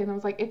J. And I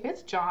was like, if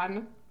it's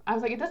John... I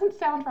was like, it doesn't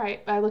sound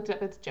right, but I looked it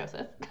up. It's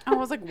Joseph. I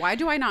was like, why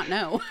do I not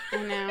know? I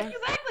know.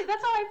 Exactly.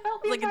 That's how I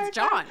felt. Like, it's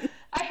John.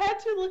 I had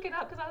to look it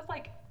up because I was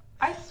like,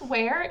 I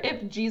swear,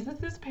 if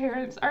Jesus'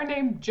 parents are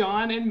named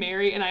John and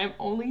Mary, and I am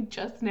only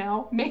just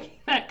now making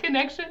that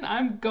connection,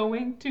 I'm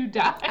going to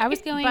die. I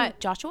was going, But-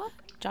 Joshua?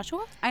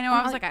 I know.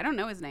 I was like, I don't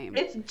know his name.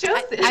 It's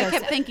Joseph. I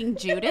kept thinking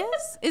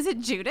Judas. Is it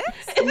Judas?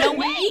 No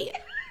way.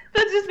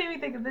 That just made me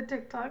think of the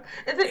TikTok.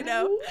 Is it me?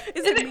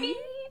 Is it me?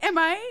 Am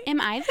I? Am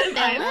I the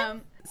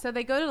villain? So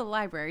they go to the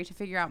library to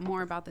figure out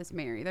more about this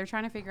Mary. They're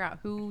trying to figure out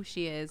who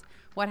she is,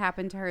 what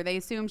happened to her. They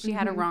assume she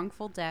had a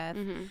wrongful death.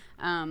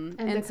 And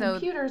the so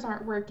computers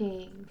aren't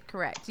working.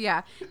 correct.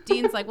 Yeah.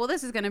 Dean's like, well,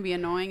 this is going to be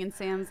annoying. And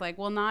Sam's like,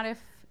 well, not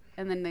if.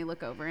 And then they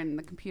look over and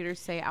the computers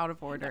say out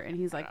of order. And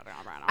he's like,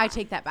 I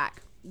take that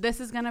back. This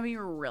is going to be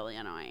really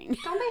annoying.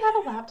 Don't they have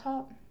a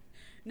laptop?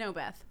 No,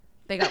 Beth.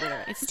 They got rid of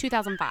it. It's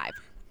 2005.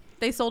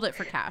 They sold it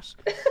for cash.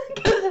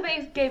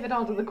 They gave it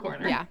all to the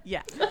corner. Yeah.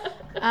 Yeah.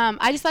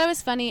 I just thought it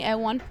was funny at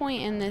one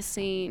point in this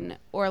scene,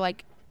 or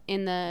like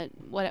in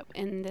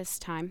this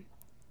time.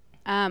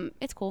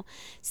 It's cool.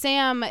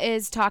 Sam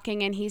is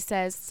talking and he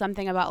says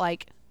something about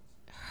like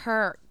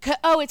her.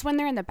 Oh, it's when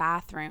they're in the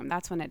bathroom.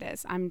 That's when it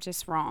is. I'm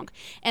just wrong.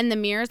 And the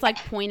mirror's like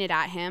pointed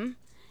at him,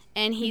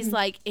 and he's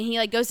like, and he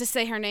like goes to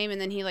say her name,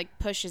 and then he like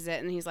pushes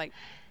it, and he's like,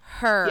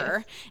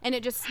 her. And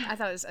it just, I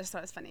thought it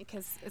was funny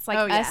because it's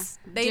like us.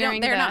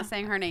 They're not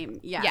saying her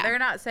name. Yeah. They're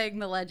not saying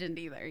the legend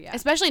either. Yeah.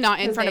 Especially not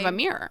in front of a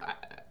mirror.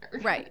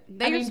 Right.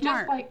 They're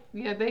smart. Just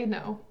like, they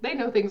know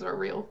things are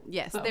real.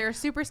 Yes, so. They're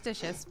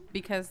superstitious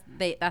because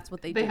that's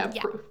what they do. They have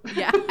proof.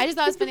 Yeah. I just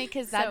thought it was funny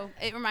because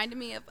it reminded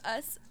me of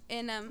us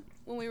in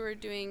when we were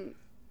doing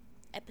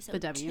episode The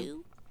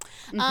W.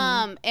 2.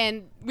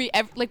 And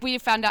we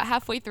found out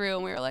halfway through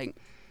and we were like,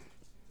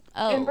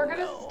 oh. And we're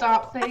gonna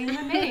stop saying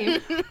the name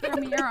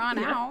from here on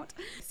out.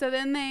 So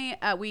then they're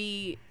at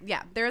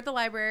the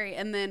library,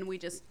 and then we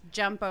just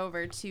jump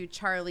over to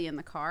Charlie in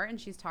the car,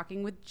 and she's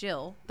talking with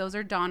Jill. Those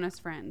are Donna's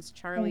friends,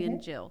 Charlie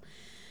and Jill.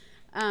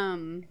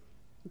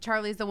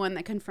 Charlie's the one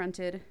that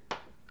confronted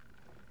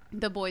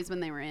the boys when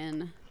they were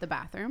in the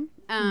bathroom.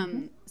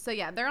 So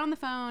yeah, they're on the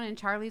phone, and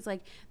Charlie's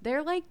like,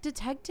 they're like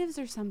detectives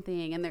or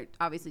something, and they're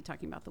obviously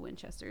talking about the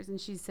Winchesters, and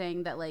she's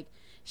saying that like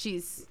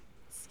she's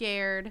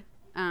scared.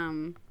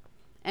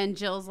 And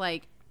Jill's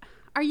like,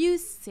 are you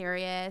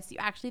serious? You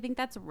actually think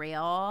that's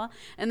real?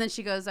 And then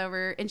she goes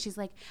over and she's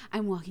like,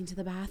 I'm walking to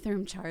the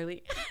bathroom,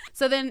 Charlie.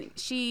 So then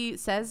she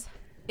says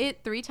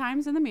it 3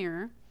 times in the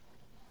mirror.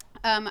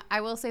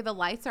 I will say the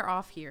lights are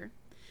off here.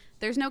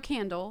 There's no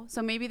candle,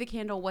 so maybe the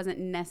candle wasn't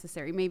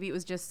necessary. Maybe it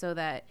was just so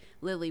that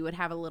Lily would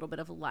have a little bit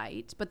of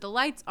light. But the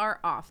lights are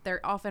off.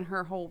 They're off in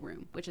her whole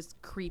room, which is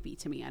creepy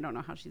to me. I don't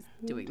know how she's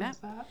doing that.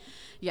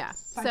 Yeah.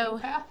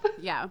 Psychopath. So,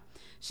 yeah.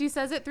 She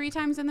says it 3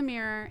 times in the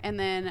mirror, and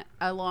then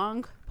a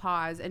long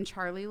pause, and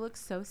Charlie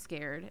looks so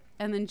scared.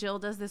 And then Jill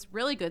does this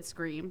really good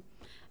scream.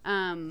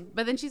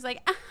 But then she's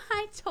like,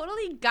 I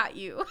totally got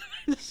you.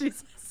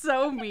 She's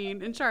so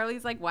mean. And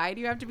Charlie's like, why do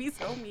you have to be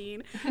so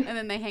mean? And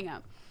then they hang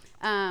up.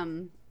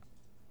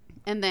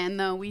 And then,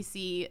 though, we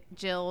see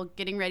Jill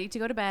getting ready to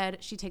go to bed.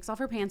 She takes off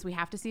her pants. We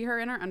have to see her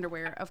in her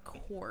underwear, of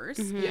course.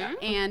 Mm-hmm. Yeah.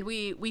 And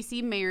we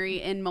see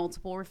Mary in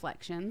multiple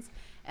reflections.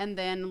 And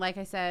then, like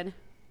I said,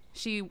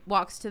 she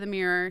walks to the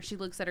mirror. She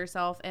looks at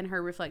herself, and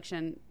her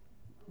reflection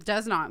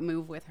does not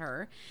move with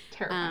her.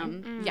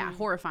 Terrifying. Yeah,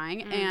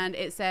 horrifying. And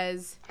it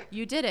says,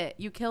 you did it.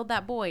 You killed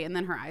that boy. And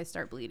then her eyes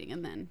start bleeding.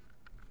 And then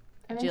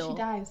Jill she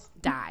dies.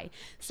 die.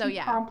 So, She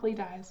yeah. promptly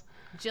dies.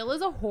 Jill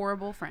is a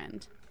horrible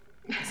friend.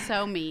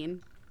 So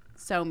mean.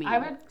 So mean. I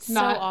would So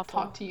not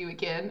awful. talk to you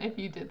again if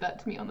you did that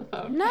to me on the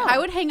phone. No. I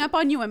would hang up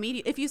on you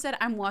immediately. If you said,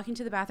 I'm walking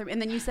to the bathroom,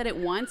 and then you said it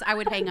once, I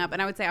would hang up,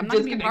 and I would say, I'm not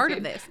going to be part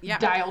of this. Yeah.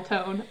 Dial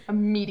tone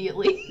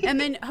immediately.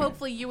 And then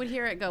hopefully you would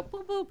hear it go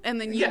boop, boop,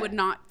 and then you would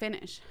not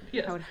finish.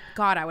 Yes.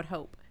 I would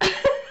hope.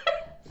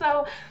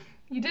 So,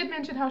 you did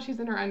mention how she's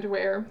in her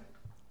underwear.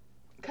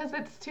 Because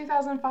it's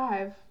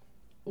 2005.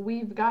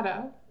 We've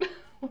gotta.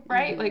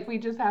 Right? Like, we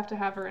just have to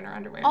have her in her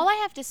underwear. All I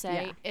have to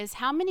say is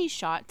how many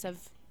shots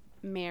of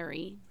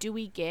Mary do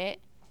we get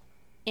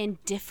in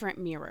different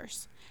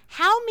mirrors?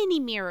 How many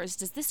mirrors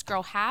does this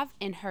girl have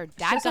in her She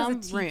just has a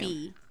dadgum room?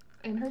 TV.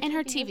 In her In TV.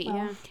 her TV. as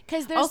well.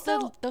 Because there's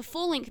Also- the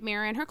full-length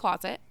mirror in her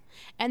closet,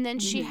 and then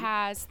she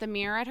has the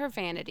mirror at her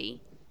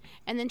vanity,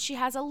 and then she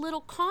has a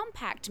little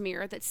compact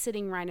mirror that's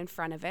sitting right in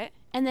front of it,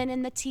 and then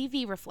in the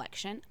TV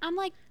reflection, I'm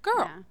like, girl,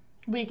 Yeah.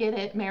 We get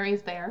it.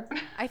 Mary's there.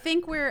 I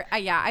think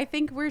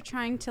we're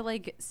trying to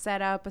like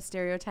set up a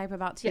stereotype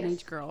about teenage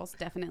Yes. girls.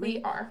 Definitely.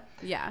 We are.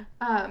 Yeah.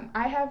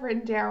 I have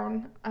written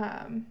down,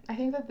 I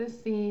think that this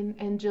scene,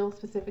 and Jill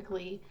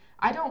specifically,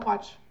 I've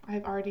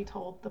already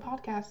told the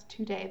podcast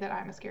today that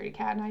I'm a scaredy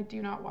cat and I do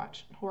not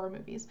watch horror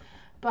movies.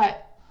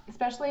 But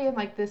especially in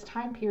like this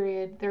time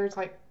period, there's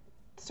like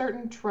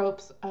certain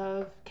tropes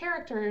of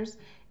characters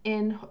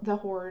in the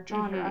horror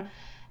genre.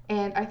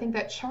 And I think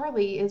that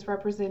Charlie is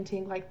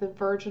representing like the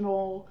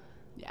virginal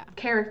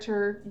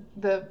character,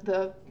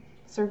 the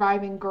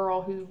surviving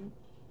girl who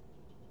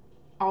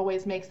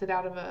always makes it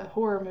out of a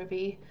horror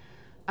movie.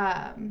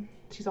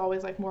 She's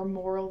always like more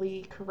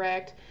morally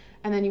correct.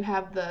 And then you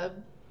have the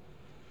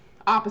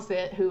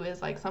opposite, who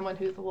is like someone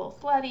who's a little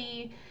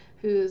slutty,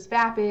 who's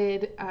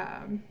vapid,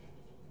 kind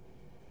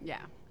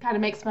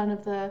of makes fun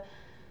of the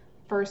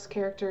first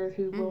character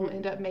who will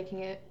end up making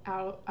it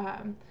out.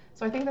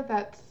 So I think that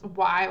that's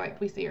why,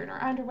 like, we see her in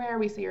her underwear,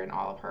 we see her in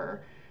all of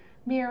her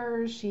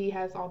mirrors. She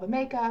has all the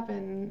makeup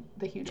and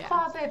the huge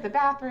closet, the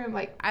bathroom.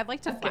 Like, I'd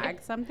like to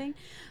flag something.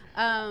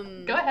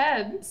 Go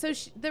ahead. So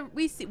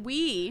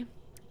we,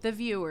 the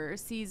viewer,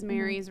 sees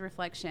Mary's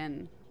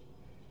reflection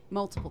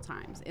multiple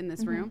times in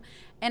this room,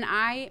 and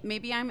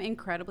maybe I'm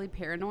incredibly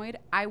paranoid.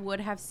 I would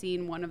have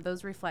seen one of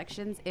those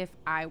reflections if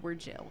I were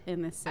Jill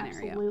in this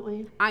scenario.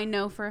 Absolutely. I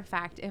know for a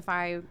fact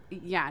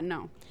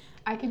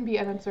I can be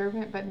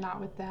unobservant, but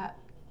not with that.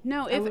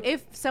 No,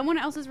 if someone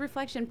else's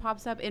reflection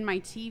pops up in my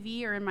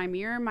TV or in my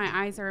mirror, my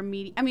eyes are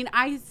immediate. I mean,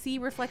 I see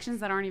reflections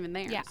that aren't even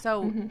there. Yeah.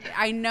 So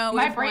I know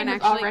My if brain one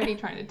is actually already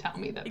trying to tell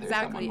me that exactly.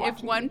 there's someone If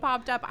watching one me.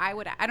 popped up, I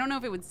don't know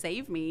if it would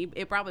save me.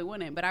 It probably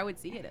wouldn't, but I would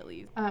see it at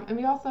least. And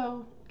we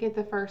also get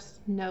the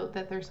first note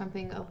that there's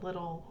something a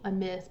little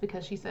amiss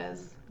because she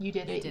says, you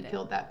did it, you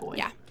killed that boy.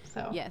 Yeah.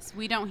 So Yes,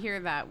 we don't hear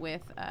that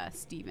with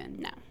Stephen.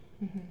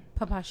 no.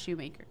 Papa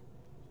Shoemaker.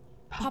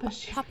 Papa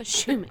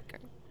Shoemaker.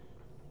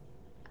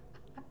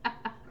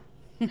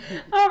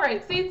 All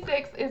right, scene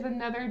 6 is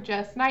another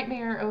Jess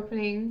nightmare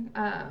opening.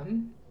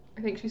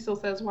 I think she still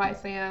says, why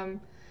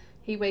Sam?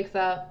 He wakes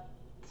up,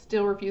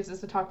 still refuses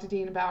to talk to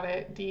Dean about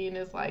it. Dean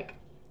is like...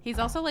 He's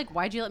also like,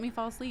 why'd you let me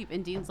fall asleep?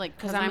 And Dean's like,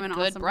 because I'm an a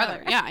good awesome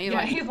brother.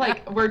 Yeah, He's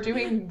like, we're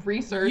doing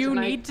research. You and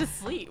need to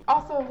sleep.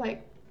 Also,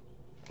 like,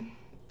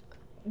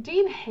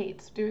 Dean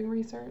hates doing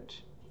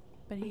research.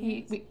 But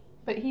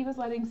But he was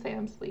letting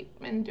Sam sleep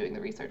and doing the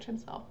research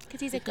himself.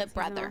 Because he's a good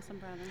brother. Awesome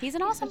brother. He's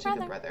an awesome Such a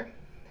good brother. brother.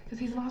 Because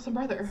he's an awesome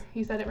brother.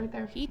 He said it right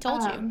there. He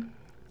told you.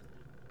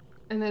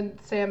 And then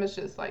Sam is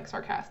just like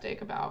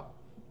sarcastic about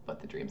what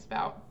the dream's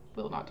about.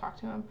 Will not talk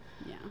to him.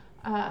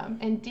 Yeah.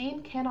 And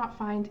Dean cannot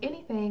find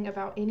anything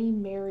about any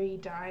Mary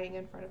dying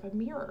in front of a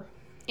mirror.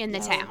 In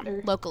the So town,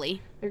 they're-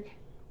 locally. They're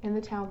in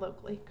the town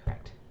locally,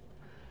 correct.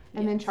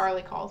 And then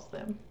Charlie calls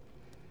them.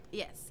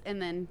 Yes,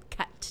 and then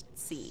cut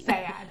scene.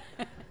 Sad.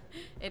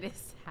 It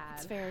is sad.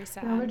 It's very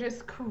sad. Now they're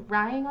just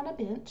crying on a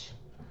bench.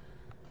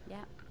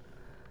 Yeah.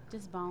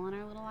 Just bawling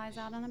our little eyes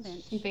out on a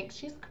bench. She thinks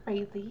she's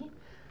crazy.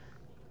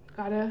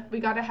 We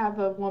gotta have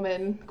a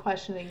woman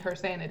questioning her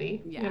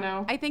sanity. Yeah. You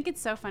know. I think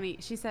it's so funny.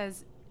 She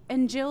says,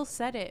 and Jill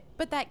said it,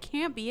 but that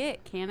can't be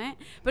it, can it?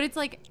 But it's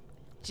like,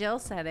 Jill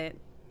said it.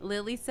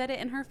 Lily said it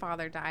and her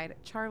father died.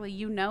 Charlie,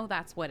 you know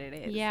that's what it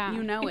is. Yeah.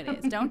 You know it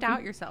is. Don't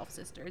doubt yourself,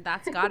 sister.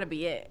 That's got to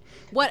be it.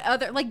 What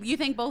other, like, you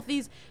think both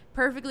these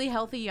perfectly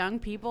healthy young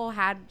people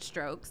had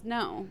strokes?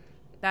 No,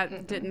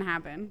 that didn't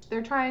happen.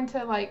 They're trying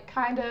to, like,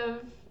 kind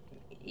of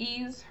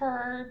ease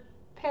her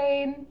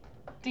pain.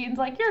 Dean's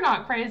like, you're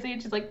not crazy.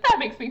 And she's like, that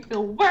makes me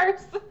feel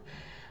worse.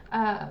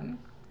 And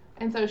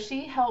so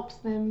she helps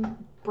them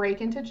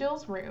break into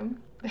Jill's room.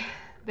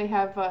 They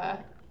have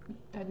a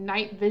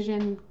night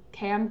vision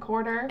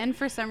camcorder. And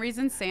for some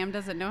reason, Sam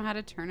doesn't know how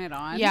to turn it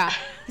on. Yeah.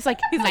 He's like,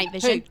 night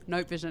vision. Hey,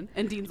 night vision.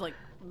 And Dean's like,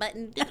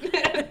 button.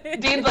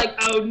 Dean's like,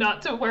 oh,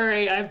 not to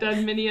worry. I've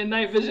done many a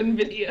night vision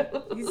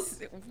video.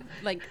 He's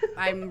like,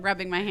 I'm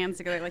rubbing my hands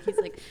together. Like, he's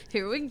like,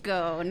 here we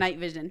go. Night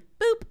vision.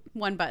 Boop.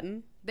 One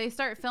button. They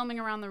start filming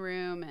around the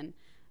room.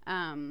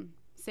 And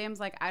Sam's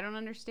like, I don't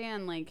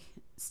understand. Like,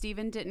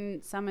 Steven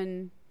didn't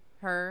summon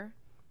her,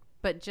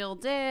 but Jill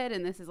did.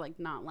 And this is, like,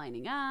 not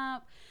lining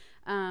up.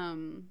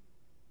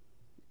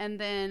 And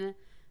then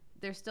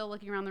they're still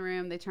looking around the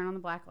room. They turn on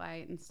the black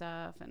light and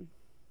stuff and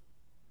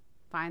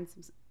find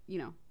some, you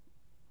know,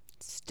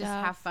 Stuff. just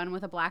have fun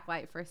with a black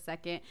light for a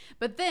second.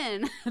 But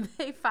then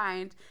they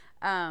find,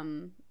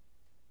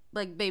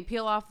 like, they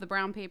peel off the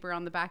brown paper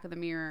on the back of the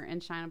mirror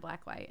and shine a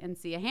black light and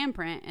see a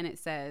handprint, and it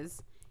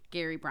says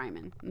Gary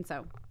Bryman. And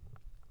so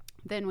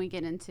then we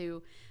get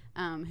into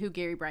who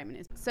Gary Bryman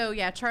is. So,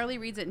 yeah, Charlie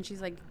reads it, and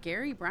she's like,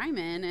 Gary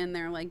Bryman? And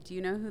they're like, do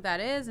you know who that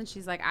is? And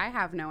she's like, I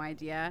have no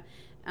idea.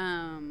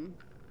 And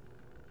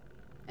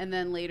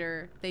then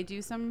later they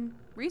do some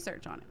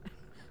research on it.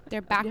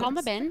 They're back on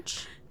the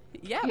bench.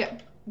 Yeah. Yeah,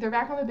 they're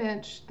back on the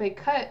bench.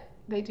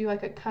 They do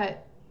like a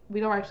cut. We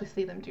don't actually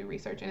see them do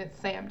research, and it's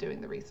Sam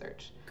doing the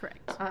research.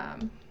 Correct.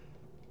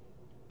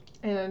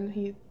 And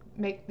he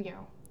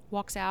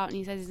Walks out and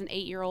he says he's an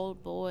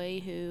 8-year-old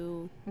boy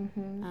who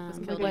Was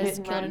was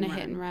killed killed in a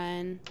hit and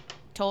run.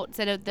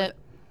 Said of the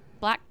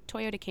black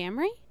Toyota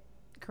Camry.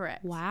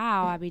 Correct.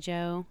 Wow, Abby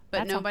Jo. But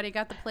That's nobody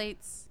got the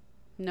plates.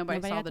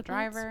 Nobody saw got the the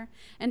plates? driver.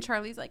 And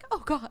Charlie's like, oh,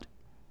 God,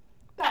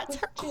 that's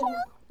her Jill. car.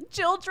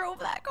 Jill drove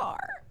that car.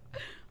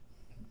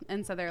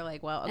 And so they're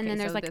like, well, okay, and then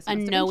there's so like this a must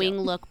have been knowing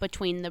Jill. look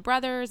between the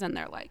brothers, and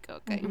they're like,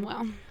 okay,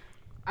 well.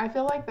 I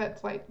feel like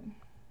that's like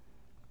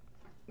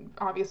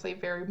obviously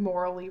very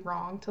morally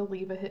wrong to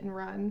leave a hit and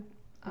run.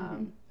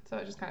 So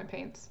it just kind of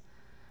paints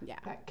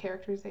that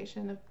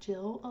characterization of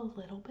Jill a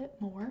little bit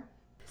more.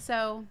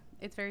 So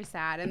it's very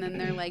sad. And then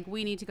they're like,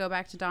 we need to go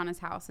back to Donna's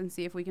house and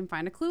see if we can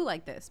find a clue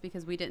like this,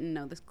 because we didn't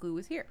know this clue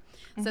was here.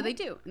 So they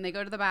do. And they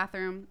go to the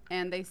bathroom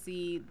and they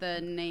see the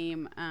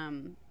name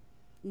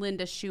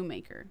Linda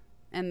Shoemaker.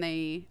 And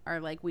they are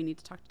like, we need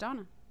to talk to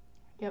Donna.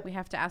 Yep. We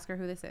have to ask her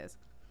who this is.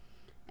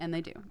 And they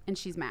do. And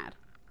she's mad.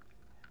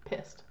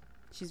 Pissed.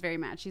 She's very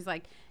mad. She's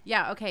like,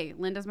 yeah, okay,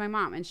 Linda's my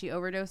mom, and she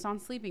overdosed on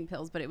sleeping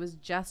pills, but it was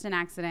just an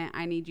accident.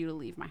 I need you to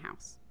leave my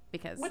house.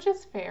 Which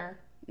is fair.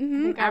 I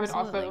think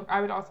absolutely. I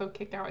would also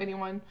kick out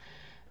anyone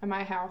in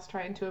my house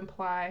trying to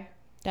imply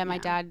that my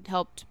dad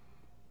helped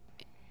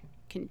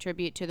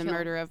contribute to the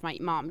murder of my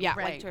mom. Yeah,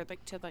 Right. to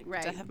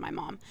death of my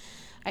mom.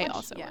 I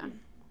also would.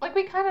 Like,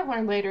 we kind of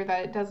learned later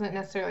that it doesn't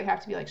necessarily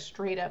have to be like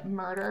straight up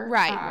murder.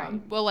 Right.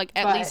 Well, like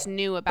at least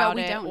knew about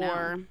we it, don't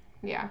or know.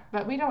 Yeah,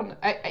 but we don't.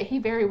 He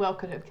very well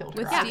could have killed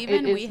her. With off.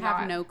 Steven, It we is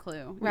have not- no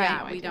clue. Right. Yeah,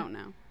 No we idea. don't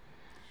know.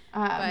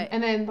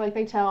 And then like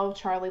they tell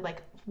Charlie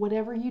like,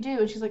 whatever you do,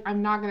 and she's like,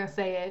 I'm not gonna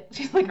say it.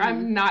 She's like,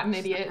 I'm not an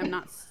idiot. I'm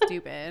not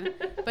stupid.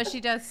 But she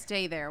does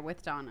stay there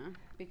with Donna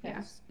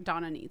because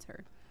Donna needs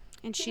her.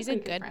 and she's a a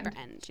pretty good good friend.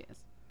 friend. She is.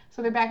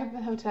 So they're back at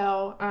the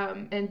hotel,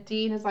 and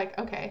Dean is like,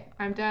 okay,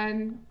 I'm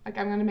done. Like,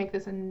 I'm gonna make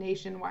this a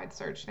nationwide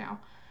search now.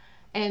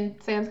 And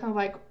Sam's kind of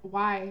like,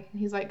 why? And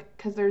he's like,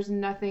 because there's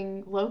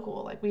nothing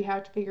local. Like, we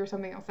have to figure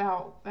something else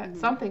out. That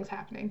something's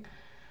happening.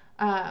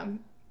 And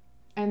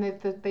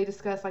they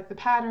discuss like the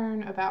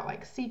pattern about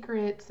like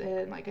secrets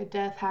and like a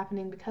death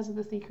happening because of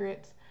the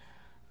secrets.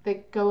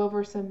 They go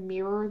over some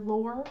mirror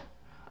lore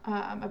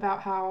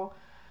about how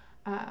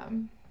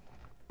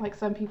like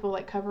some people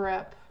like cover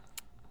up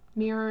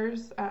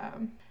mirrors,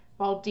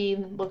 while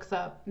Dean looks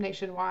up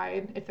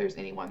nationwide if there's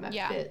anyone that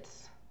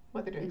fits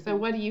what they're doing. So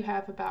what do you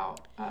have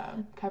about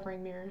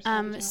covering mirrors?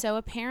 So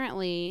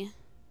apparently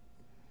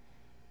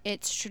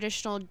it's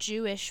traditional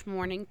Jewish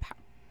mourning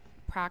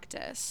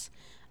practice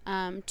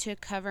to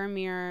cover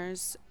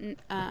mirrors,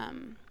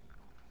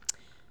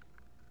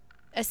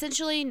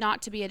 essentially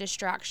not to be a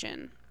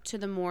distraction to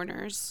the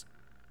mourners,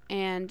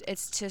 and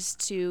it's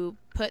just to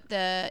put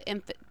the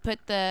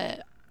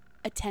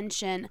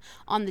attention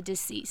on the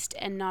deceased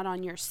and not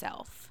on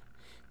yourself.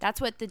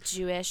 That's what the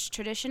Jewish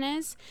tradition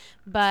is,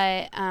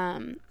 but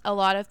a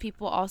lot of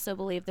people also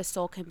believe the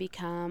souls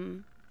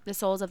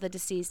of the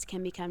deceased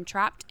can become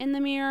trapped in the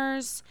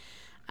mirrors.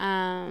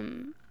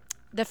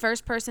 The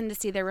first person to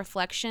see their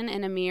reflection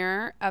in a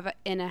mirror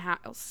in a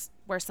house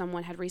where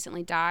someone had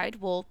recently died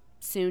will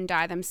soon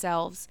die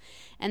themselves.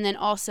 And then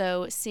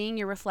also seeing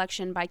your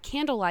reflection by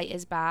candlelight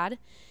is bad,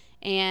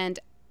 and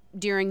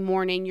during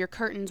mourning your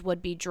curtains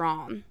would be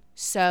drawn,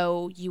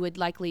 so you would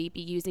likely be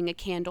using a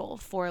candle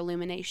for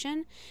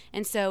illumination.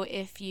 And so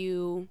if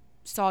you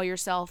saw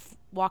yourself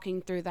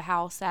walking through the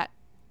house at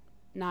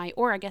night,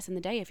 or I guess in the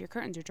day if your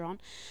curtains are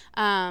drawn,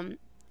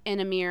 in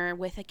a mirror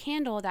with a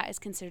candle, that is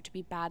considered to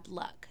be bad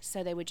luck.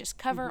 So they would just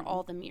cover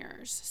all the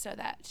mirrors so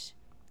that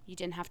you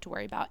didn't have to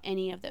worry about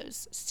any of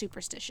those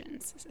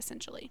superstitions,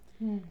 essentially.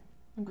 Okay.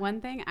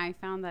 One thing I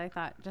found that I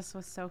thought just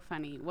was so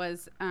funny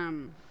was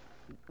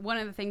one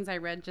of the things I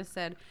read just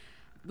said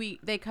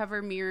they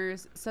cover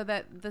mirrors so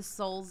that the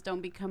souls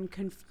don't become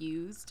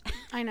confused.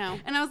 I know.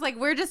 And I was like,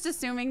 we're just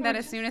assuming that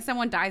as soon as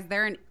someone dies,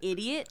 they're an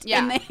idiot. Yeah.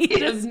 And they He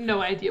has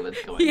no idea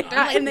what's going on.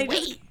 and they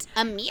Wait,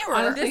 a mirror?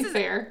 Honestly,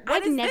 fair.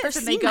 I've never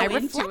seen my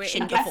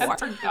reflection before. I've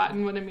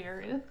forgotten what a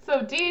mirror is.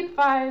 So Dean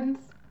finds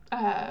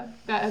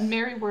that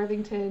Mary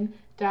Worthington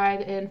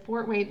died in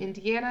Fort Wayne,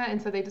 Indiana, and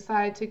so they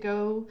decide to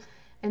go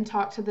and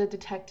talk to the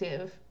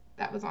detective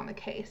that was on the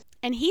case.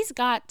 And he's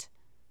got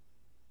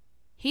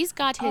his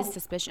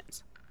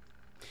suspicions.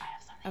 I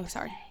have something Oh,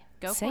 sorry. to say.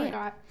 Go Say for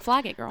it. it.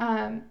 Flag it, girl.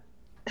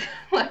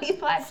 Let me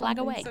flag Flag something.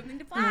 away. Something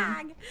to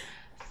flag.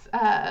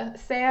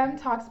 Sam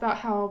talks about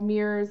how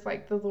mirrors,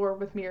 like the lore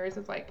with mirrors,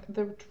 is like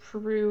the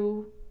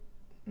true.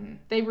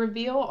 They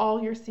reveal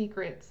all your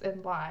secrets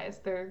and lies.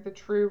 They're the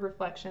true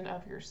reflection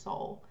of your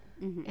soul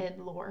in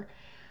lore.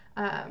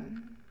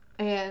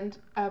 And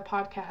a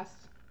podcast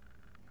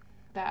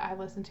that I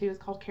listen to is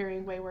called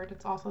Carrying Wayward.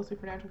 It's also a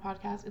supernatural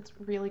podcast. It's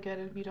really good.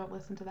 If you don't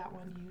listen to that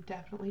one, you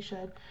definitely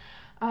should.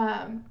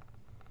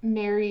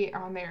 Mary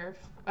on there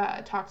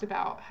talked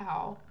about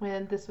how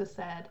when this was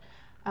said,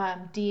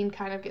 Dean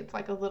kind of gets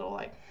like a little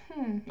like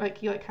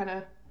he like kind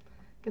of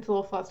gets a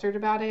little flustered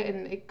about it,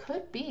 and it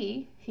could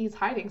be he's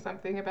hiding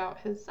something about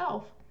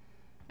himself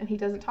and he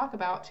doesn't talk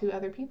about to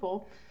other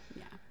people.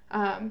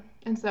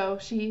 And so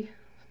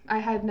I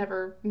had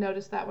never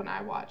noticed that when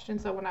I watched, and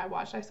so when I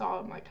watched, I saw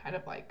him like kind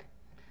of like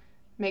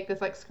make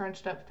this like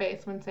scrunched up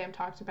face when Sam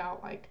talked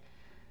about like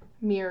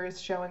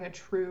mirrors showing a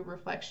true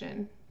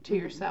reflection to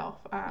yourself.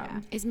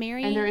 Is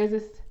Mary and there is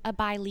this a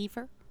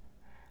believer?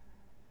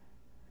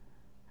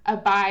 a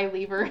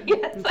believer.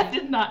 Yes, I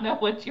did not know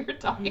what you were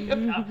talking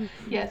about.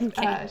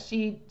 Yes,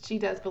 she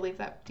does believe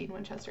that Dean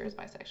Winchester is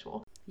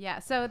bisexual. Yeah,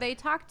 so they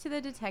talk to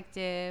the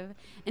detective,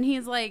 and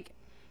he's like,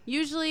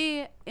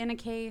 usually in a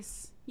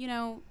case, you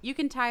know, you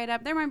can tie it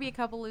up. There might be a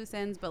couple loose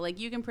ends, but like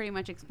you can pretty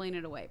much explain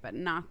it away, but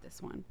not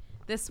this one.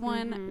 This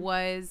one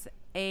was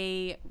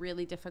a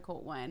really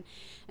difficult one.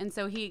 And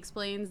so he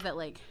explains that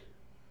like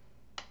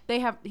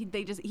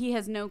he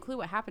has no clue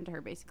what happened to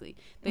her, basically.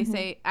 They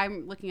say,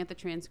 I'm looking at the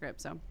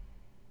transcript, so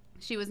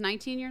she was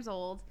 19 years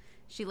old.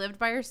 She lived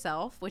by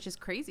herself, which is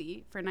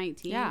crazy for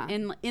 19. Yeah.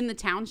 In the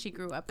town she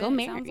grew up Go in, it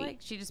Mary. sounds like.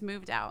 She just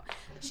moved out.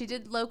 She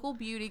did local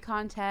beauty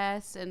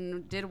contests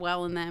and did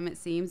well in them, it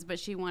seems, but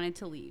she wanted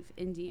to leave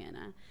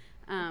Indiana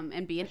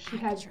and be an actress. She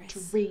had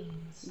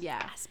dreams.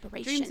 Yeah.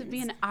 Aspirations. Dreams of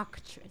being an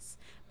actress.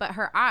 But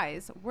her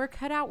eyes were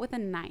cut out with a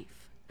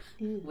knife,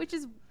 which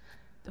is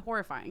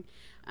horrifying.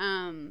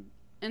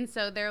 And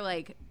so they're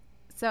like,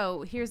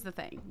 so here's the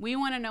thing. We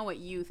want to know what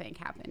you think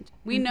happened.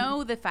 We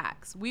know the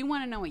facts. We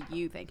want to know what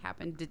you think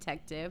happened,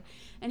 detective.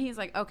 And he's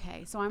like,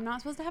 okay, so I'm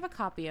not supposed to have a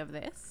copy of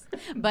this,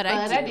 but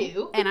I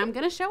do. And I'm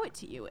going to show it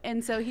to you.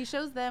 And so he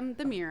shows them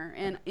the mirror,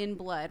 and in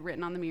blood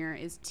written on the mirror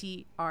is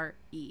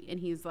TRE. And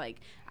he's like,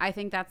 I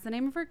think that's the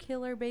name of her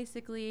killer,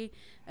 basically.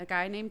 A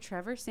guy named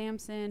Trevor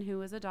Sampson, who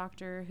was a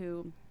doctor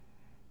who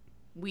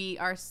we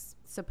are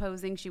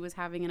supposing she was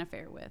having an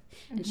affair with,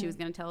 and she was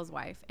going to tell his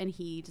wife, and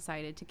he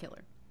decided to kill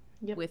her.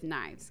 Yep. With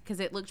knives, because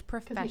it looked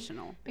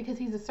professional. Because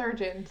he's a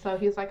surgeon, so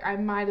he's like, I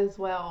might as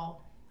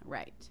well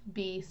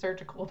be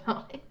surgical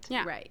about it.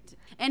 Yeah. Right.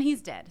 And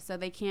he's dead, so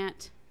they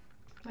can't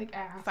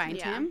find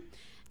him.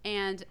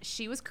 And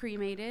she was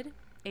cremated,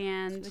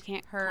 and so they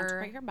can't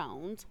consecrate her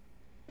bones.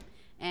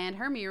 And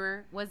her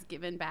mirror was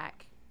given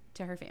back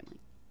to her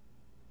family.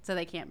 So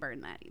they can't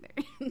burn that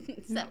either.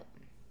 So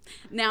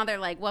now they're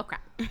like, well,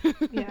 crap.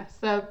 Yeah,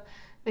 so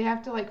they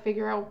have to like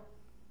figure out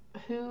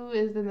who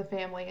is in the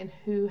family and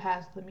who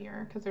has the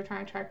mirror, because they're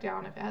trying to track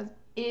down if it has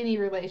any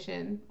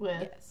relation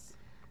with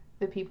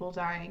the people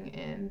dying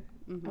in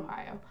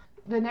Ohio.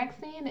 The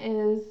next scene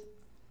is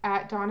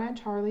at Donna and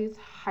Charlie's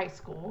high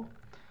school,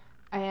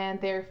 and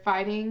they're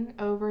fighting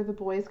over the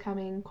boys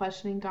coming,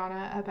 questioning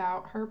Donna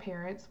about her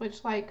parents,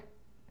 which, like,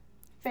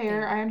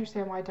 fair. I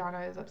understand why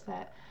Donna is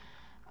upset.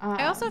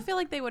 I also feel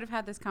like they would have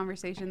had this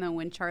conversation, though,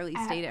 when Charlie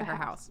stayed at her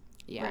house.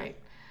 Yeah. Right.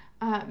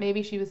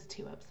 Maybe she was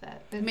too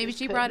upset. Maybe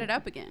she brought it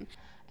up again.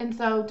 And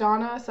so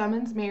Donna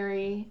summons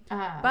Mary.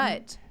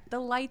 But the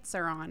lights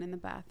are on in the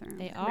bathroom.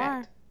 They are.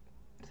 Correct.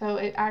 So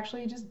it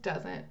actually just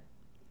doesn't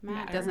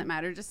matter. It doesn't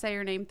matter. Just say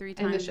her name 3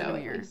 times in the show, in the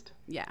mirror. at least.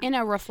 Yeah. In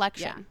a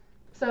reflection. Yeah.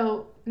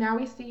 So now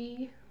we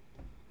see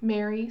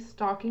Mary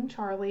stalking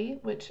Charlie,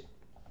 which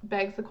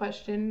begs the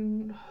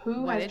question,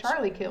 who What has did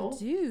Charlie she killed?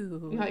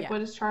 do? Like, what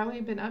has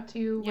Charlie been up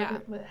to? Yeah.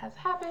 What has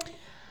happened?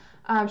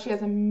 She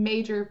has a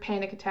major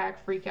panic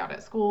attack, freak out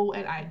at school,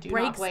 and I do not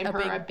Breaks blame a her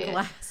big a bit.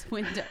 glass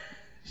window.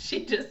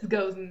 She just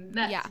goes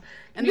nuts. Yeah.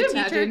 Can you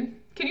imagine?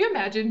 Can you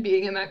imagine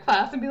being in that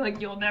class and be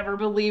like, "You'll never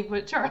believe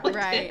what Charlie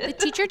Right. did"?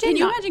 The teacher did Can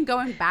you not. imagine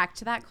going back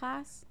to that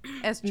class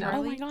as No.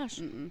 Charlie? Oh my gosh.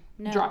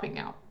 No. Dropping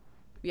out.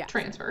 Yeah.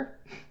 Transfer.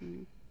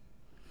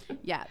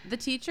 Yeah, the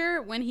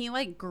teacher, when he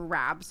like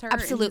grabs her,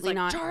 Absolutely and he's like,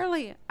 not.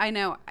 Charlie. I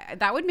know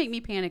that would make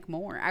me panic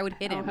more. I would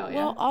hit Oh, him. hell yeah.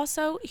 Well,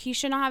 also, he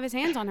should not have his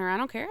hands on her. I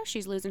don't care if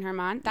she's losing her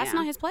mind. That's Yeah.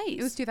 not his place.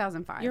 It was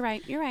 2005. You're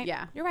right. You're right.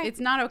 Yeah, You're right. It's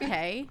not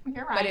okay.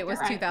 You're right, But it was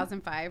you're right.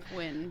 2005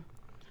 when.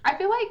 I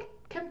feel like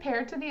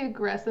compared to the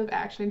aggressive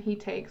action he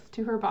takes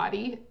to her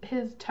body,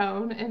 his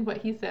tone and what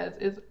he says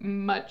is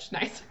much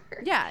nicer.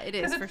 Yeah, it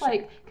is Because for it's sure.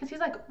 like, because he's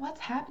like, "What's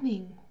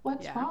happening?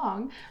 What's Yeah.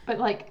 wrong?" But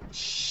like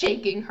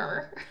shaking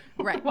her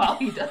Right. while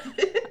he does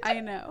it.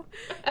 I know.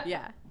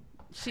 Yeah,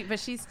 but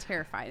she's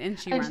terrified and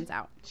she And runs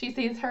out. She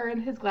sees her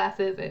in his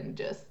glasses and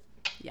just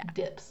Yeah.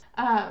 dips.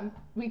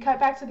 We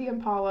cut back to the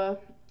Impala.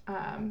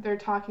 They're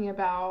talking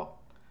about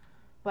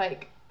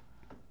like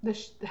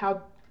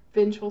how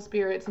vengeful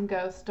spirits and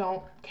ghosts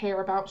don't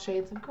care about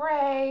shades of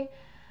gray.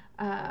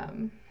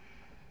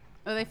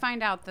 Oh, they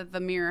find out that the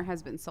mirror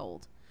has been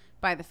sold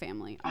by the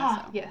family.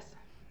 Also, Yes.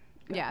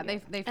 yeah, they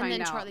And find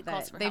then out Charlie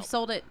calls that for they've help.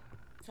 sold it.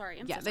 Sorry.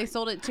 I'm Yeah, so they sorry.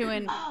 sold it to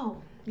an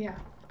Oh, yeah.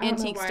 I don't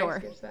know antique why I store.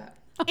 skipped that.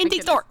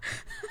 Antique store.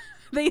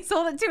 They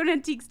sold it to an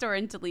antique store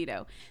in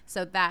Toledo.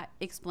 So that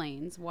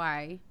explains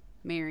why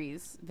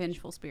Mary's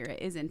vengeful spirit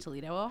is in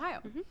Toledo,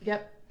 Ohio.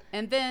 Yep.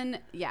 And then,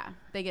 yeah,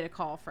 they get a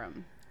call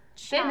from.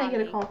 Then they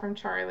get a call from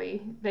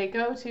Charlie. They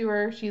go to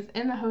her. She's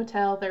in the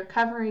hotel. They're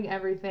covering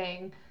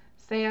everything.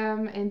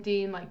 Sam and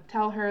Dean like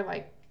tell her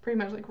like pretty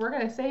much like, "We're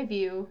gonna save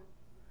you.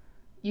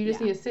 You just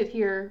Yeah. need to sit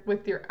here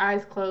with your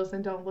eyes closed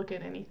and don't look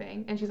at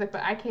anything." And she's like,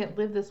 "But I can't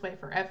live this way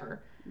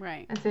forever."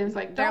 Right. And Sam's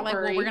like, They're "Don't like,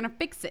 worry." well, we're going to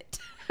fix it.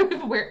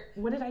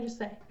 What did I just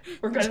say?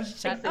 We're gonna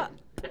Shut fix up.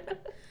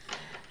 it.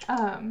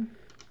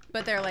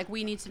 But they're like,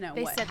 we need to know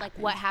They what said, like,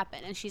 happened. what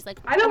happened? And she's like,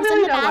 I don't was in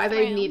really the know why they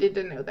bathroom. needed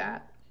to know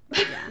that.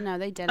 No,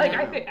 they didn't. Like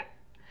I think.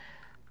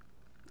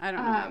 I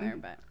don't know either,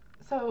 but.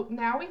 So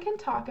now we can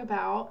talk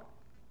about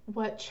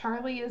what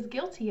Charlie is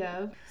guilty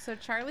of. So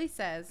Charlie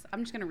says,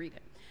 I'm just going to read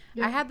it.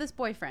 Yeah. I had this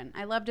boyfriend.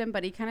 I loved him,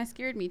 but he kind of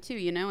scared me too,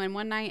 you know? And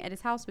one night at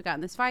his house, we got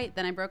in this fight.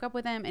 Then I broke up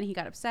with him, and he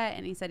got upset,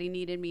 and he said he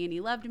needed me, and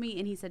he loved me.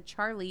 And he said,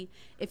 Charlie,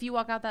 if you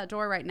walk out that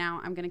door right now,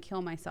 I'm going to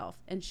kill myself.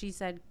 And she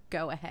said,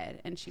 go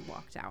ahead. And she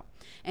walked out.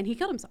 And he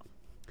killed himself.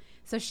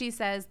 So she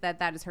says that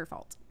that is her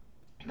fault.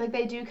 Like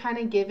they do kind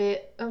of give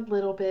it a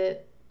little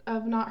bit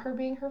of not her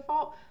being her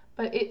fault,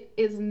 but it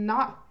is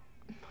not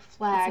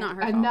flagged not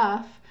her fault.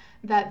 enough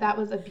that that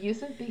was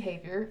abusive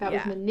behavior, that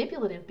was Yeah.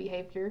 manipulative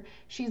behavior.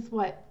 She's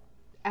what,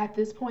 at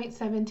this point,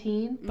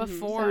 17?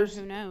 Before,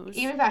 So who knows?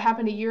 Even if that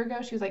happened a year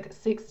ago, she was like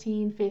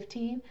 16,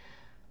 15.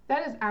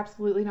 That is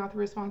absolutely not the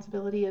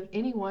responsibility of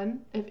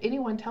anyone. If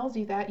anyone tells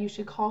you that, you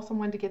should call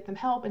someone to get them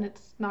help, and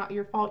it's not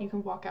your fault. You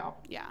can walk out.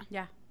 Yeah.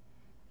 Yeah.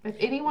 If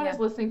anyone Yeah. is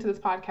listening to this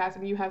podcast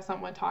and you have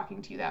someone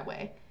talking to you that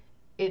way,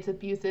 it's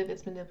abusive,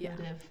 it's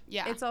manipulative.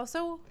 Yeah. It's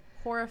also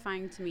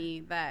horrifying to me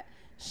that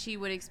she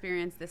would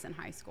experience this in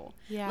high school.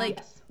 Yeah. Like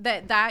Yes.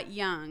 that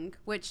young,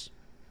 which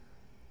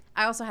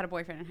I also had a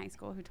boyfriend in high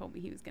school who told me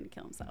he was going to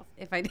kill himself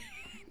if I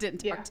didn't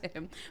talk Yeah. to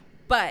him.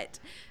 But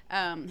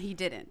he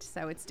didn't,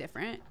 so it's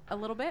different a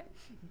little bit.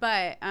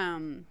 But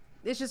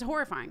it's just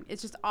horrifying.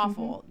 It's just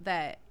awful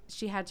that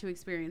she had to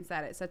experience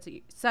that at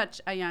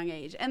such a young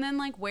age. And then,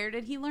 like, where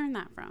did he learn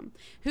that from?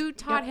 Who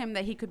taught him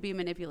that he could be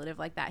manipulative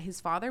like that?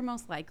 His father,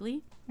 most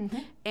likely,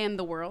 and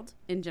the world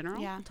in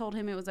general told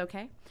him it was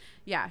okay.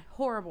 Yeah,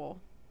 horrible.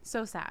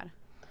 So sad.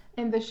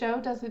 And the show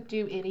doesn't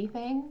do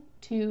anything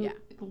to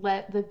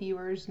let the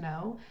viewers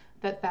know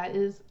that that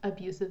is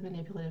abusive,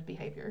 manipulative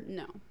behavior.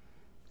 No.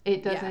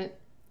 It doesn't.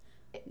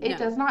 It No.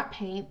 does not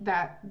paint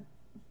that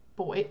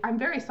boy. I'm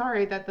very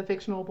sorry that the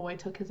fictional boy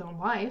took his own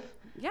life.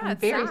 Yeah,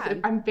 it's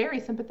sad. I'm very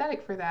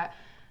sympathetic for that.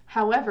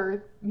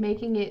 However,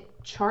 making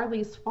it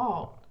Charlie's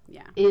fault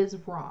Yeah. is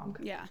wrong.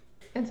 Yeah.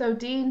 And so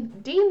Dean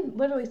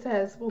literally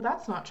says, "Well,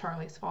 that's not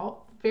Charlie's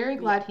fault." Very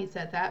glad he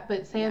said that,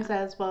 but Sam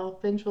says, "Well,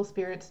 vengeful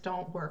spirits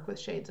don't work with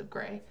shades of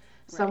gray.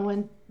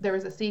 There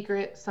was a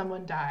secret,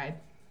 someone died.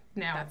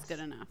 Now That's good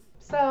enough.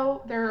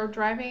 So they're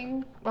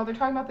driving, while they're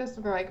talking about this,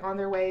 they're like on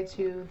their way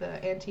to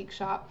the antique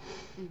shop.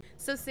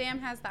 So Sam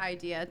has the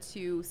idea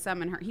to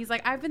summon her. He's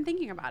like, I've been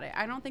thinking about it.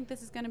 I don't think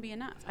this is going to be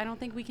enough. I don't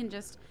think we can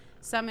just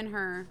summon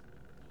her.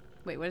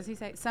 Wait, what does he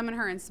say? Summon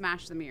her and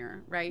smash the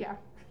mirror, right? Yeah.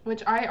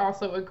 Which I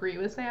also agree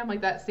with Sam.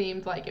 Like, that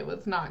seemed like it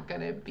was not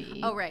going to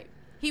be. Oh, right.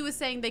 He was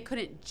saying they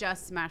couldn't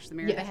just smash the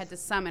mirror. They Yes. had to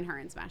summon her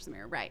and smash the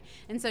mirror. Right.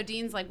 And so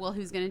Dean's like, well,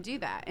 who's going to do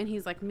that? And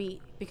he's like,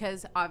 me.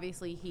 Because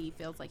obviously he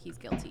feels like he's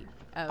guilty.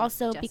 Of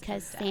Also, Jessica's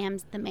because death.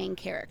 Sam's the main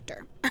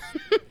character.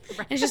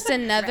 It's just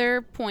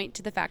another point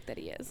to the fact that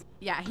he is.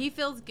 Yeah, he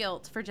feels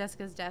guilt for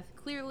Jessica's death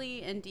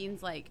clearly. And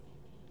Dean's like,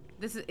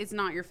 it's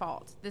not your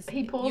fault.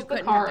 He pulls you the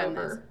couldn't car have done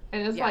over this.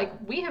 and is Yeah. like,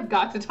 we have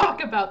got to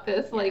talk about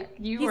this. Like,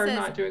 you He are says,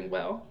 not doing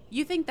well.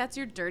 You think that's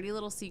your dirty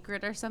little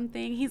secret or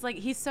something? He's like,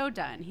 he's so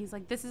done. He's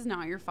like, this is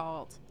not your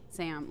fault,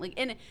 Sam. Like,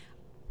 and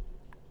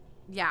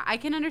yeah, I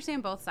can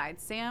understand both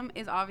sides. Sam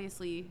is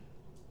obviously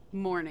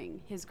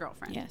mourning his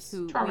girlfriend, Yes.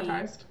 who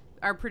Traumatized.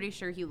 we are pretty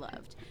sure he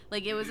loved.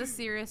 Like, it was a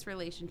serious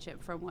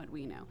relationship from what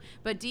we know.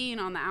 But Dean,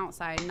 on the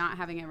outside, not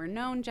having ever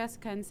known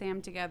Jessica and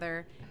Sam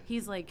together,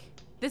 he's like,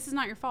 this is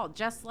not your fault.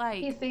 Just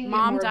like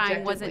mom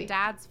dying wasn't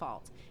dad's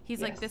fault.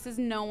 He's like, this is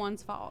no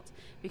one's fault,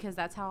 because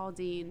that's how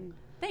Dean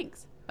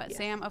thinks. But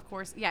Sam, of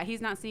course,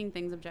 he's not seeing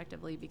things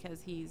objectively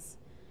because he's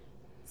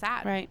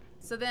sad. Right.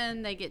 So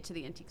then they get to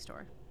the antique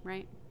store,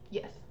 right?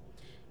 Yes.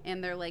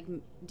 And they're like,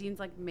 Dean's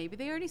like, maybe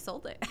they already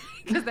sold it,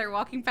 because they're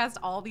walking past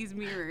all these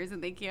mirrors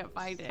and they can't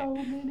find it. So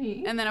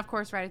many. And then, of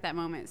course, right at that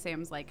moment,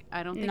 Sam's like,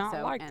 I don't think Not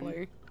so. likely.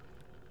 And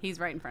he's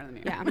right in front of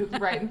the mirror. Yeah. It's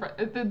right in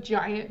front. The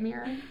giant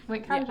mirror.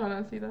 Like, how did y'all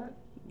not see that?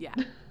 Yeah,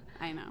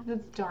 I know.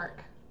 It's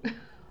dark,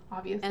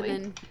 obviously.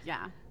 And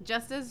then,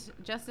 just as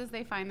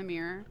they find the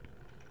mirror,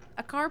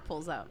 a car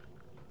pulls up.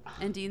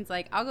 And Dean's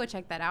like, I'll go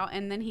check that out.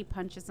 And then he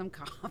punches some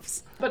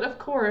cops. But of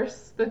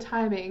course, the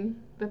timing,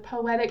 the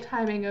poetic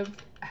timing of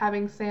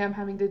having Sam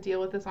having to deal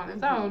with this on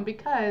his own,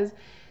 because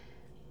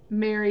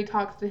Mary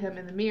talks to him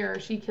in the mirror.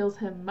 She kills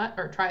him,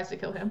 or tries to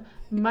kill him,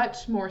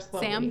 much more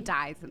slowly. Sam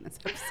dies in this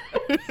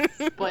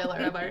episode. Spoiler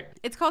alert.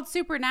 It's called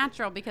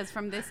Supernatural because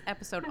from this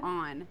episode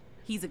on,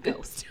 he's a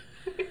ghost.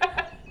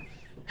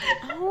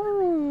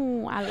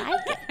 Oh, I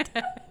like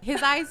it.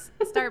 His eyes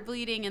start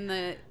bleeding in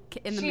the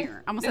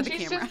mirror. Almost at the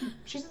camera.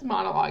 She's just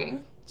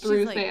monologuing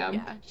through like, Sam.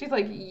 yeah. She's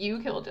like,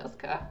 you killed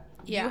Jessica.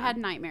 You had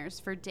nightmares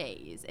for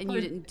days, and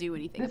you didn't do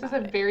anything This is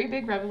about a it. very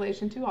big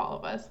revelation to all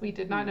of us. We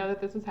did not know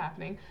that this was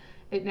happening.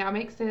 It now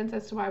makes sense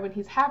as to why when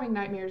he's having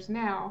nightmares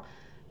now,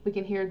 we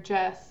can hear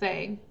Jess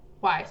saying,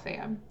 why,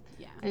 Sam?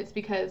 Yeah. And it's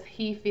because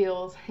he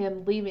feels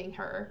him leaving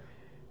her.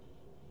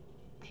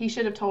 He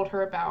should have told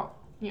her about,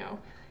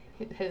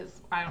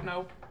 his, I don't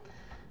know,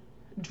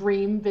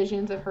 dream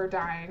visions of her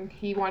dying.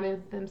 He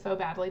wanted them so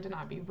badly to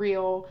not be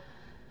real.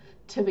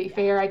 To be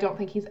fair, I don't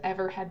think he's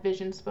ever had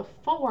visions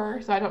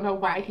before, so I don't know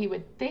why he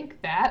would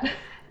think that.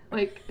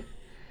 Like,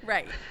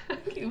 right.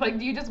 Like,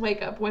 do you just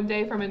wake up one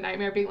day from a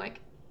nightmare being like,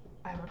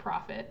 I'm a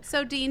prophet?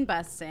 So Dean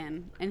busts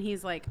in, and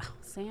he's like, oh,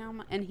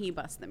 Sam, and he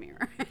busts the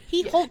mirror.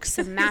 He Hulk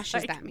smashes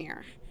like, that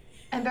mirror.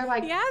 And they're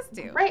like, he has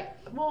to. Right.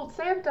 Well,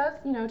 Sam does,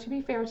 to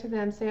be fair to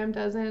them, Sam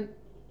doesn't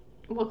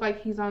look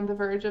like he's on the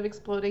verge of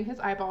exploding his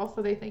eyeball,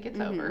 so they think it's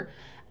over.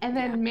 And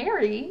then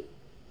Mary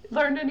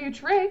learned a new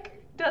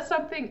trick, does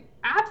something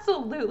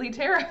absolutely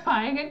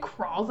terrifying, and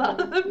crawls out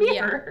of the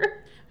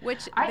mirror.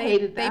 Which I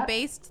hated that. They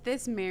based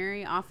this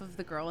Mary off of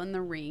the girl in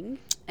the ring,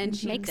 and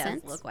she Makes does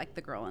sense. look like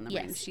the girl in the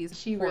ring. She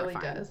horrifying. really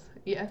does.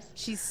 Yes.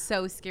 She's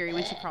so scary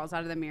when she crawls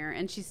out of the mirror,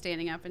 and she's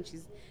standing up, and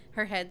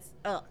her head's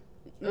I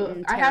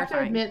have to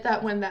terrifying. admit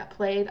that when that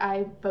played,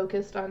 I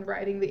focused on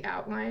writing the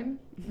outline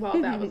while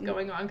that was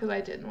going on because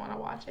I didn't want to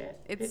watch it.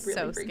 It's it really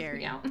so freaks scary.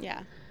 Me out.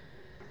 Yeah.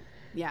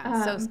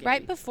 Yeah, so scary.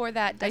 Right before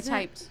that, I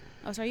typed.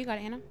 Oh, sorry, you got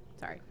it, Hannah?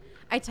 Sorry.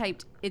 I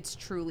typed, it's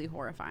truly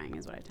horrifying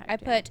is what I typed. I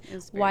put, It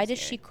was very why does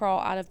scary. she crawl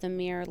out of the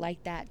mirror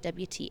like that?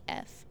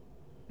 WTF.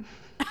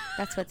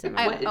 That's what's in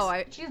my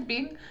mind.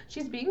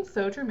 She's being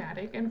so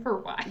dramatic, and for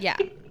why? Yeah.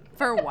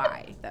 For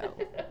why, though?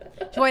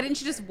 Why didn't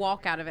she just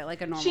walk out of it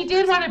like a normal She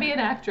did want to person? be an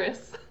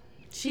actress.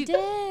 She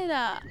did.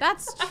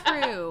 That's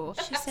true.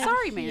 She said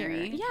Sorry, here.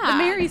 Mary. Yeah. The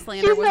Mary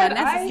slander She was said,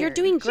 unnecessary. You're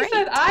doing great. She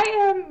said,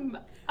 I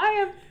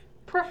am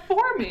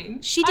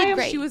performing. She did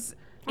great. She was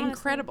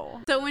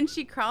incredible. So when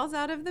she crawls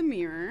out of the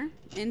mirror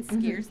and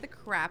scares the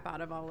crap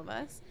out of all of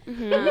us,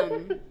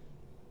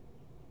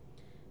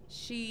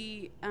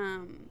 she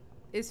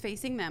is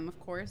facing them, of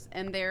course,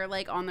 and they're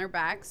like on their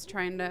backs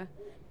trying to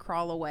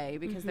crawl away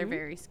because they're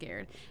very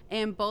scared,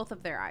 and both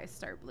of their eyes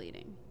start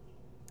bleeding.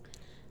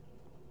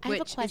 I have a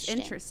Which is question.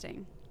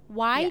 interesting.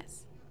 Why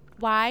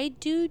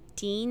do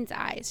Dean's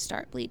eyes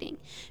start bleeding?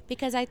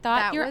 Because I thought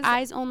That your was-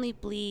 eyes only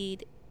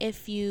bleed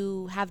if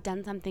you have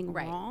done something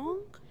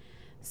wrong.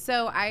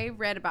 So I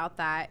read about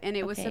that, and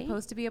it was Okay.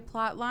 supposed to be a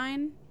plot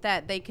line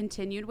that they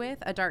continued with,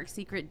 a dark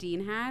secret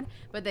Dean had,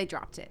 but they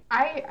dropped it.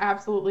 I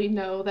absolutely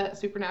know that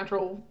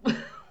Supernatural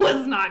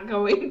was not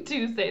going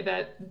to say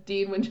that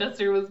Dean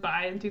Winchester was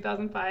bi in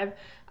 2005.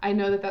 I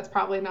know that that's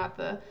probably not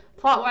the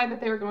plot line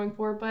that they were going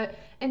for, but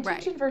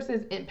intention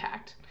versus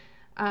impact.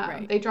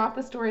 They dropped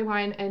the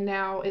storyline, and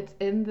now it's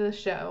in the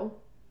show.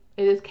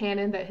 It is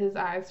canon that his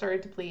eyes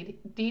started to bleed.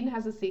 Dean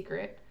has a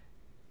secret.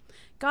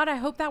 God, I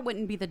hope that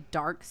wouldn't be the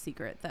dark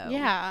secret, though.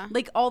 Yeah.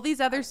 Like, all these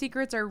other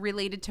secrets are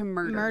related to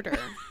murder.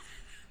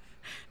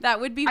 That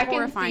would be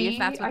horrifying if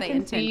that's what they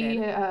intended.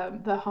 I can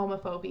see the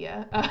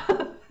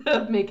homophobia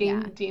of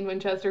making Dean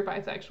Winchester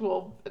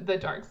bisexual the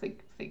dark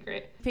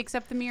secret. Picks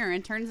up the mirror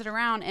and turns it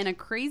around, and a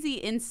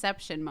crazy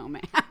Inception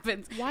moment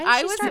happens.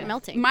 Why did she start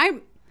melting?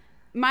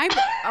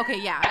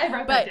 Okay, yeah. I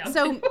wrote that down,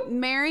 So too.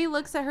 Mary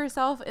looks at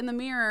herself in the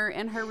mirror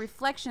and her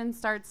reflection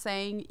starts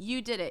saying,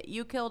 "You did it.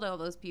 You killed all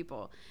those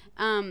people."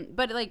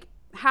 But like,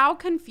 how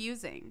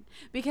confusing,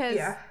 because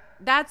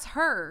that's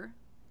her.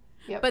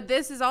 Yep. But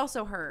this is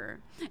also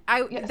her.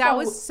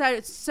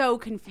 Was so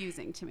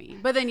confusing to me.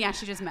 But then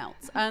she just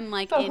melts,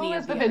 unlike any who of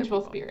is the other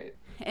vengeful people. spirit?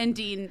 And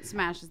Dean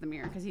smashes the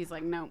mirror because he's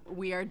like, "No,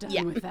 we are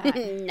done with that."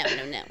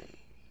 No.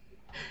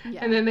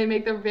 Yeah. And then they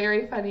make the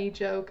very funny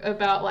joke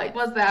about, like,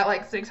 was that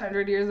like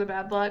 600 years of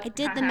bad luck? I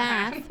did the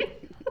math.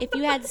 If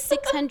you had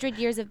 600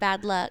 years of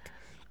bad luck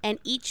and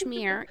each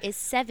mirror is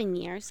 7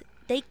 years,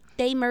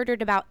 they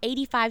murdered about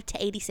 85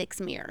 to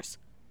 86 mirrors.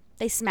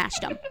 They smashed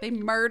them. They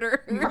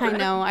murder. I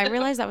know. I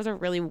realized that was a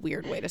really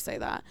weird way to say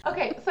that.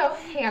 Okay, so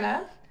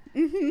Hannah,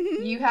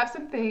 you have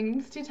some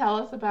things to tell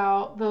us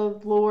about the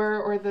lore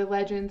or the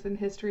legends and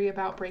history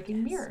about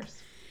breaking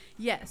mirrors.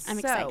 Yes. I'm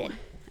excited.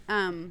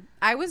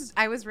 I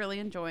was really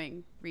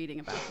enjoying reading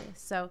about this.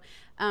 So,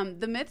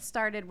 the myth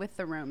started with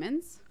the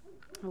Romans,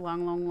 a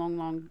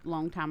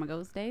long time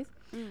ago's days.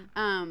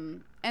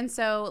 And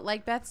so,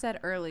 like Beth said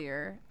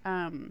earlier,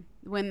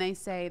 when they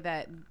say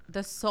that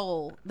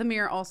the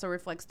mirror also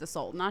reflects the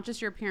soul, not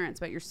just your appearance,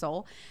 but your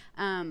soul.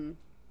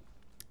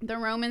 The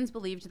Romans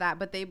believed that,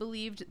 but they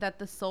believed that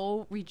the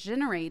soul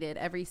regenerated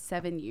every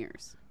 7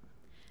 years.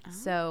 Oh.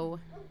 So,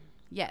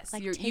 yes,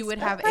 like you would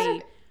That's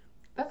have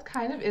That's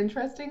kind of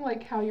interesting,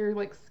 like how your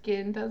like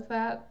skin does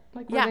that.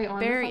 Like, were they on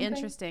very something?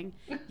 Interesting.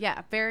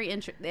 Yeah, very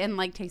interesting. And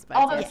like taste buds.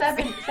 Although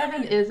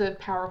seven is a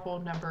powerful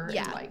number.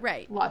 Yeah, in, like,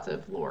 right. Lots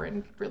of lore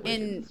and religions.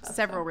 In and stuff,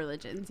 several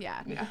religions,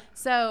 yeah. Yeah.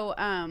 So,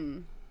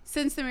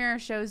 since the mirror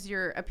shows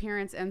your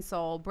appearance and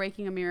soul,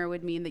 breaking a mirror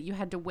would mean that you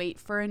had to wait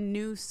for a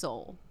new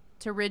soul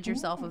to rid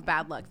yourself of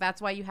bad luck.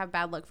 That's why you have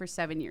bad luck for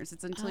 7 years.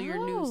 It's until your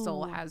new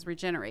soul has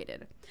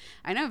regenerated.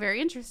 I know,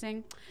 very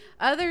interesting.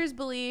 Others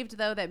believed,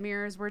 though, that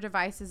mirrors were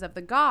devices of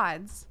the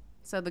gods.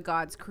 So the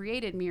gods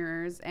created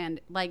mirrors and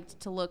liked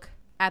to look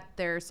at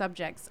their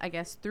subjects, I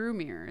guess, through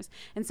mirrors.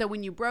 And so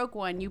when you broke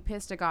one, you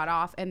pissed a god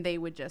off and they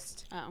would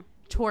just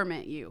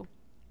torment you.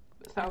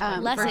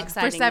 Less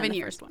exciting for 7 than the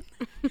years. first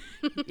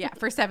one. Yeah,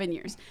 for 7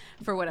 years,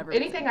 for whatever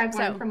Anything reason. I've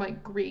learned from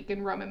like Greek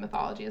and Roman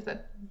mythology is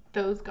that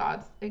those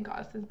gods and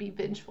goddesses be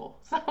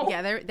vengeful. So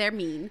yeah, they're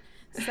mean.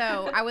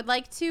 So I would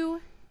like to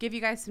give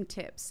you guys some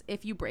tips.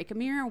 If you break a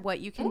mirror,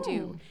 what you can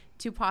do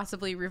to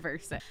possibly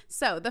reverse it.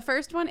 So the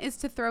first one is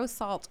to throw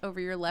salt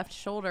over your left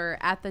shoulder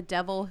at the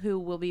devil who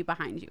will be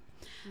behind you.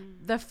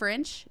 The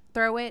French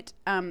throw it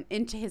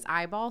into his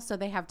eyeball so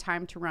they have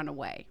time to run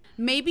away.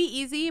 Maybe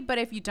easy, but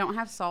if you don't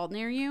have salt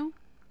near you,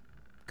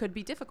 could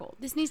be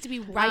difficult. This needs to be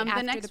right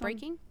after next the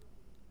breaking?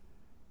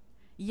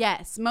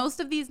 Yes, most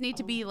of these need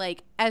to be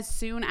like as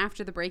soon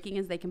after the breaking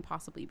as they can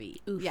possibly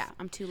be. Oof, yeah,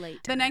 I'm too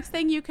late. The next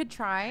thing you could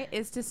try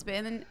is to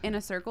spin in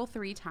a circle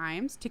 3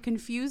 times to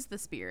confuse the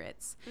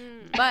spirits.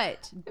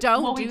 But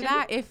don't do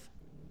that if...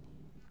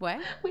 What?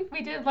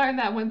 We did learn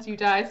that once you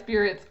die,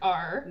 spirits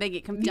are... They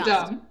get confused.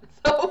 Dumb.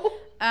 So...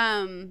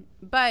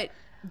 But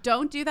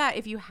don't do that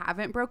if you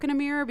haven't broken a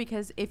mirror,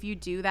 because if you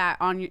do that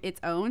on its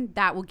own,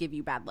 that will give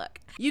you bad luck.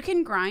 You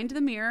can grind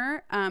the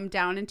mirror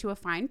down into a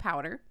fine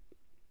powder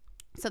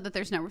so that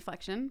there's no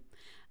reflection.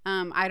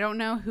 I don't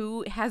know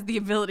who has the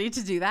ability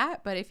to do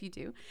that, but if you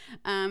do,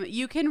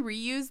 you can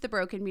reuse the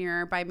broken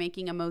mirror by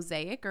making a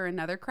mosaic or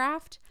another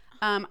craft.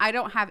 I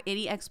don't have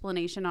any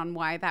explanation on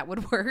why that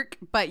would work,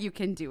 but you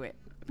can do it,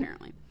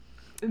 apparently.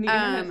 And the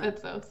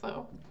internet said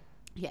so.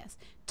 Yes.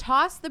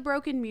 Toss the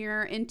broken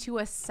mirror into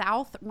a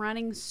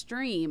south-running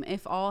stream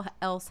if all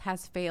else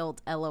has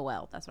failed,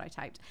 LOL. That's what I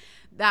typed.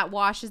 That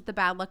washes the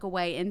bad luck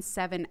away in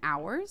 7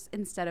 hours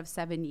instead of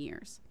 7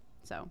 years.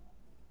 So,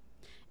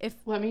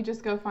 let me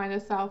just go find a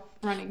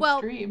south-running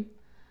stream.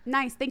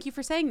 Nice. Thank you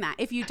for saying that.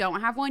 If you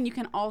don't have one, you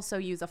can also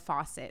use a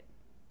faucet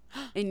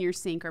in your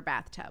sink or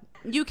bathtub.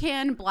 You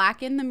can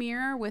blacken the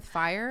mirror with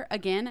fire.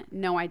 Again,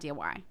 no idea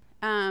why.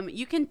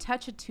 You can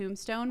touch a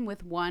tombstone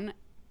with one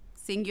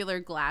singular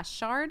glass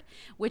shard,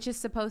 which is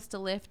supposed to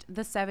lift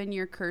the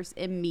 7-year curse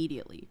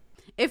immediately.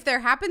 If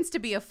there happens to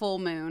be a full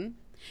moon,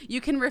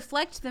 you can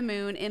reflect the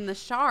moon in the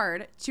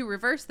shard to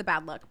reverse the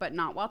bad luck, but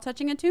not while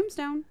touching a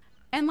tombstone.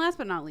 And last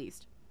but not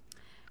least,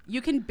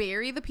 you can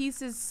bury the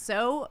pieces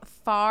so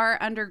far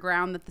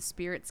underground that the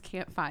spirits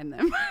can't find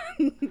them.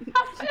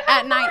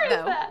 At night,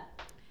 though.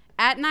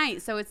 At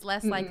night, so it's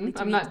less likely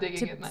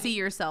to see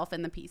yourself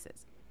in the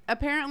pieces.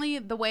 Apparently,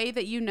 the way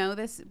that you know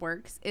this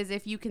works is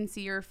if you can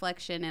see your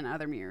reflection in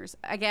other mirrors.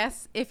 I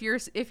guess if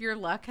your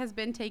luck has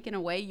been taken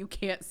away, you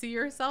can't see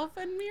yourself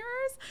in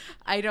mirrors.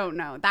 I don't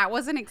know. That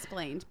wasn't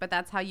explained, but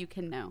that's how you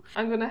can know.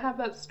 I'm going to have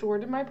that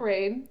stored in my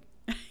brain.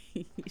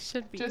 You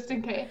should be. Just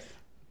in case.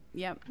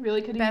 Yep.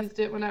 Really could have used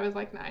it when I was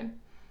like 9.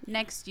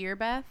 Next year,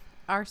 Beth,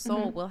 our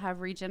soul will have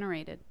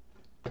regenerated.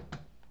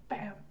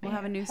 Bam. We'll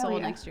have a new soul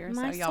next year,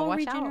 My so y'all soul watch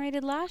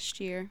regenerated last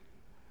year.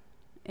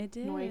 It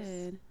did.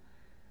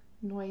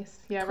 Nice.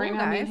 Yeah, Cool, right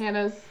now me and guys.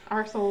 Hannah's,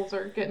 our souls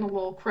are getting a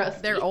little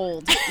crusty. They're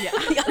old. Yeah.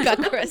 Y'all got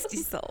crusty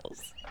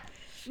souls.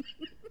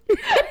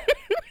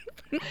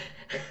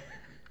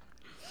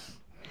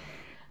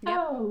 Yep.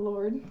 Oh,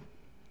 Lord.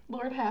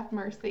 Lord have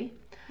mercy.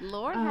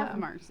 Lord have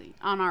mercy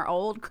on our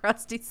old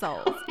crusty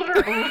souls. Our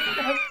old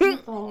crusty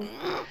souls.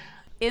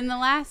 In the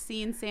last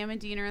scene, Sam and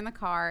Dean are in the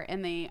car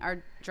and they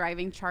are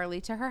driving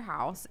Charlie to her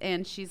house.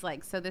 And she's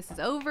like, so this is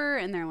over?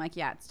 And they're like,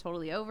 yeah, it's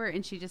totally over.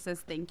 And she just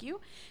says, thank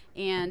you.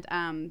 And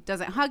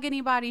doesn't hug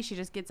anybody. She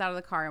just gets out of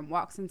the car and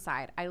walks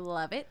inside. I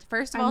love it.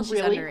 First of all, she's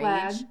really underage.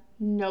 Glad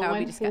no That would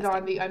one be hit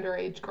on the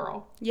underage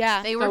girl.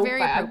 Yeah. They were So very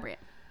glad. appropriate.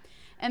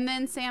 And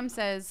then Sam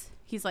says,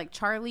 he's like,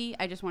 Charlie,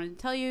 I just wanted to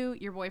tell you,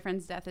 your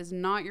boyfriend's death is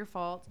not your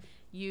fault.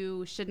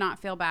 You should not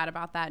feel bad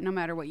about that. No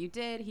matter what you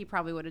did, he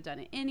probably would have done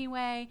it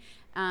anyway.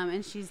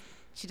 And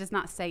she does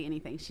not say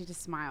anything. She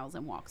just smiles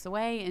and walks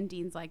away. And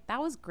Dean's like,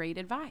 that was great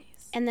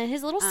advice. And then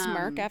his little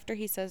smirk after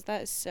he says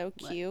that is so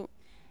cute.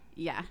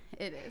 Yeah,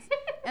 it is.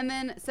 And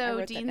then I so wrote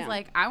that Dean's down.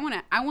 like, I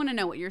want to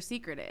know what your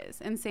secret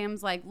is. And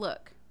Sam's like,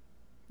 look,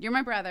 you're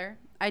my brother.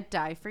 I'd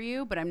die for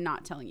you, but I'm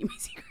not telling you my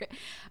secret.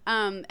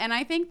 And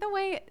I think the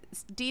way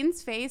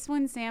Dean's face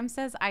when Sam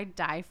says I'd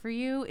die for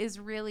you is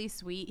really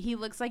sweet. He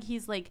looks like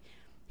he's like,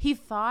 he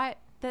thought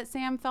that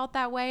Sam felt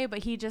that way,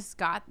 but he just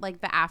got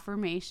like the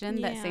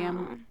affirmation that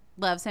Sam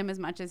loves him as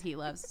much as he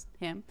loves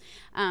him.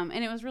 And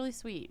it was really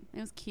sweet.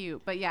 It was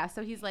cute. But yeah,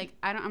 so he's like,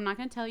 I'm not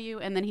going to tell you.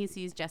 And then he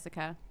sees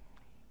Jessica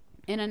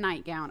in a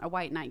nightgown, a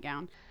white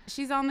nightgown.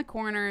 She's on the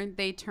corner.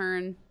 They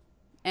turn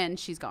and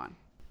she's gone.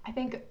 I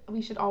think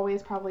we should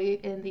always probably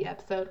end the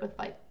episode with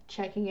like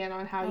checking in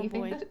on how you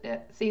think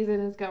the season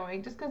is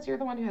going, just because you're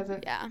the one who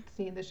hasn't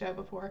seen the show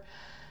before.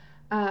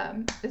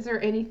 Is there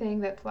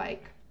anything that's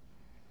like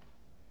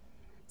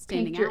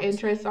piqued your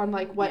interest on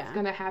like what's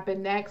going to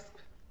happen next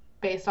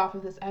based off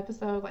of this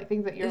episode, like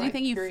things that you're like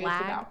curious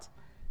about?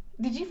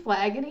 Did you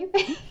flag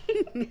anything?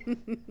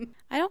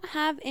 I don't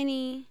have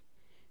any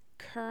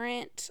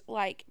current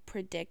like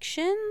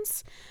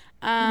predictions.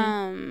 Do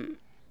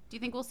you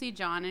think we'll see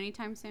John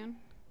anytime soon?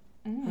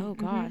 Oh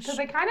gosh, because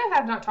they kind of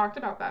have not talked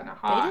about that in a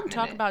hot minute. They didn't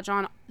talk about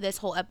John this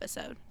whole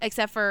episode,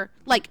 except for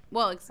like, I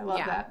love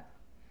that.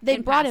 They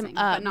brought him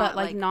up, but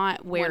like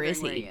not where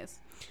is he?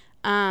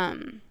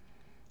 Because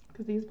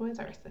these boys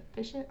are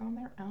sufficient on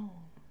their own.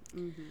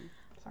 Mm-hmm.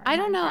 Sorry, I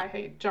don't know. I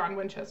hate John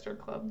Winchester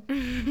Club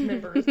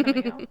members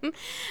coming out.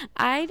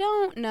 I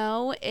don't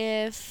know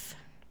if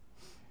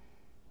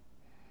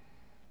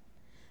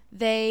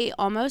they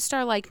almost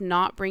are like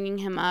not bringing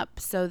him up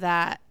so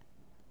that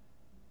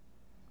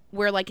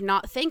we're like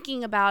not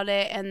thinking about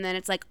it, and then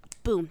it's like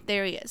boom,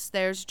 there he is,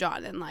 there's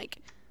John, and like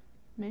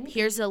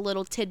here's a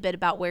little tidbit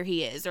about where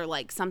he is, or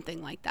like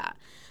something like that.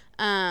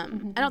 I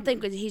don't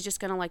think he's just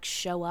gonna like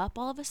show up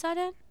all of a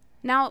sudden.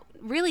 Now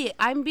really,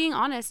 I'm being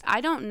honest, I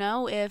don't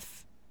know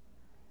if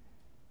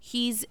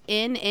he's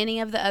in any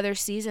of the other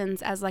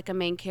seasons as like a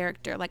main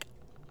character. Like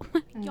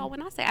y'all,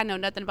 when I say I know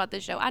nothing about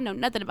this show, I know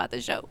nothing about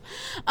this show.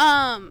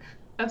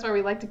 That's where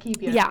we like to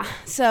keep you. Yeah,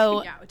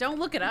 so don't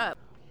look it up.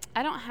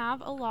 I don't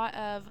have a lot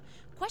of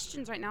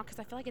questions right now because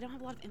I feel like I don't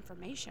have a lot of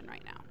information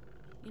right now.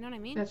 You know what I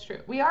mean? That's true.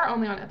 We are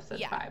only on episode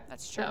 5.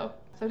 That's true.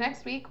 So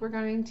next week we're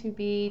going to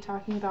be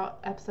talking about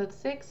episode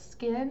 6,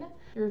 Skin.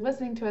 You're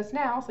listening to us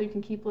now, so you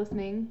can keep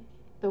listening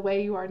the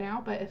way you are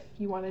now. But if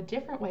you want a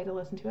different way to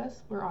listen to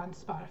us, we're on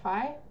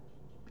Spotify,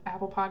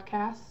 Apple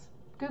Podcasts,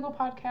 Google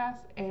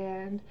Podcasts,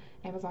 and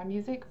Amazon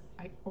Music,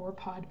 or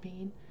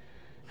Podbean.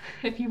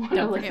 If you want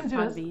to listen to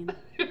us,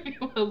 if you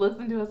want to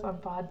listen to us on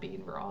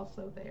Podbean, we're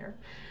also there.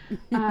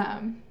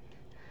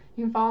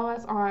 You can follow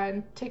us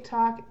on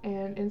TikTok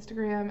and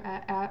Instagram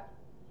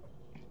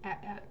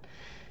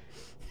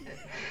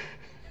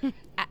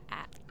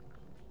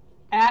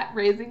at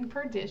Raising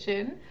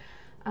Perdition,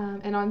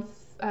 and on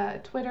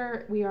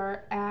Twitter we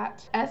are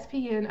at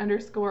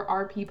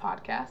SPN_RP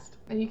podcast,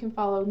 and you can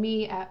follow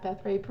me at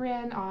Beth Ray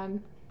Bryn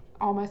on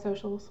all my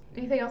socials.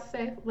 Anything else to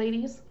say,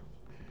 ladies?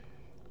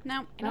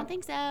 No, I don't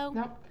think so.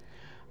 Nope.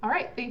 All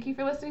right. Thank you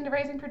for listening to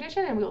Raising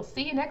Perdition, and we will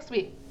see you next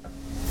week.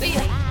 See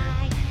ya.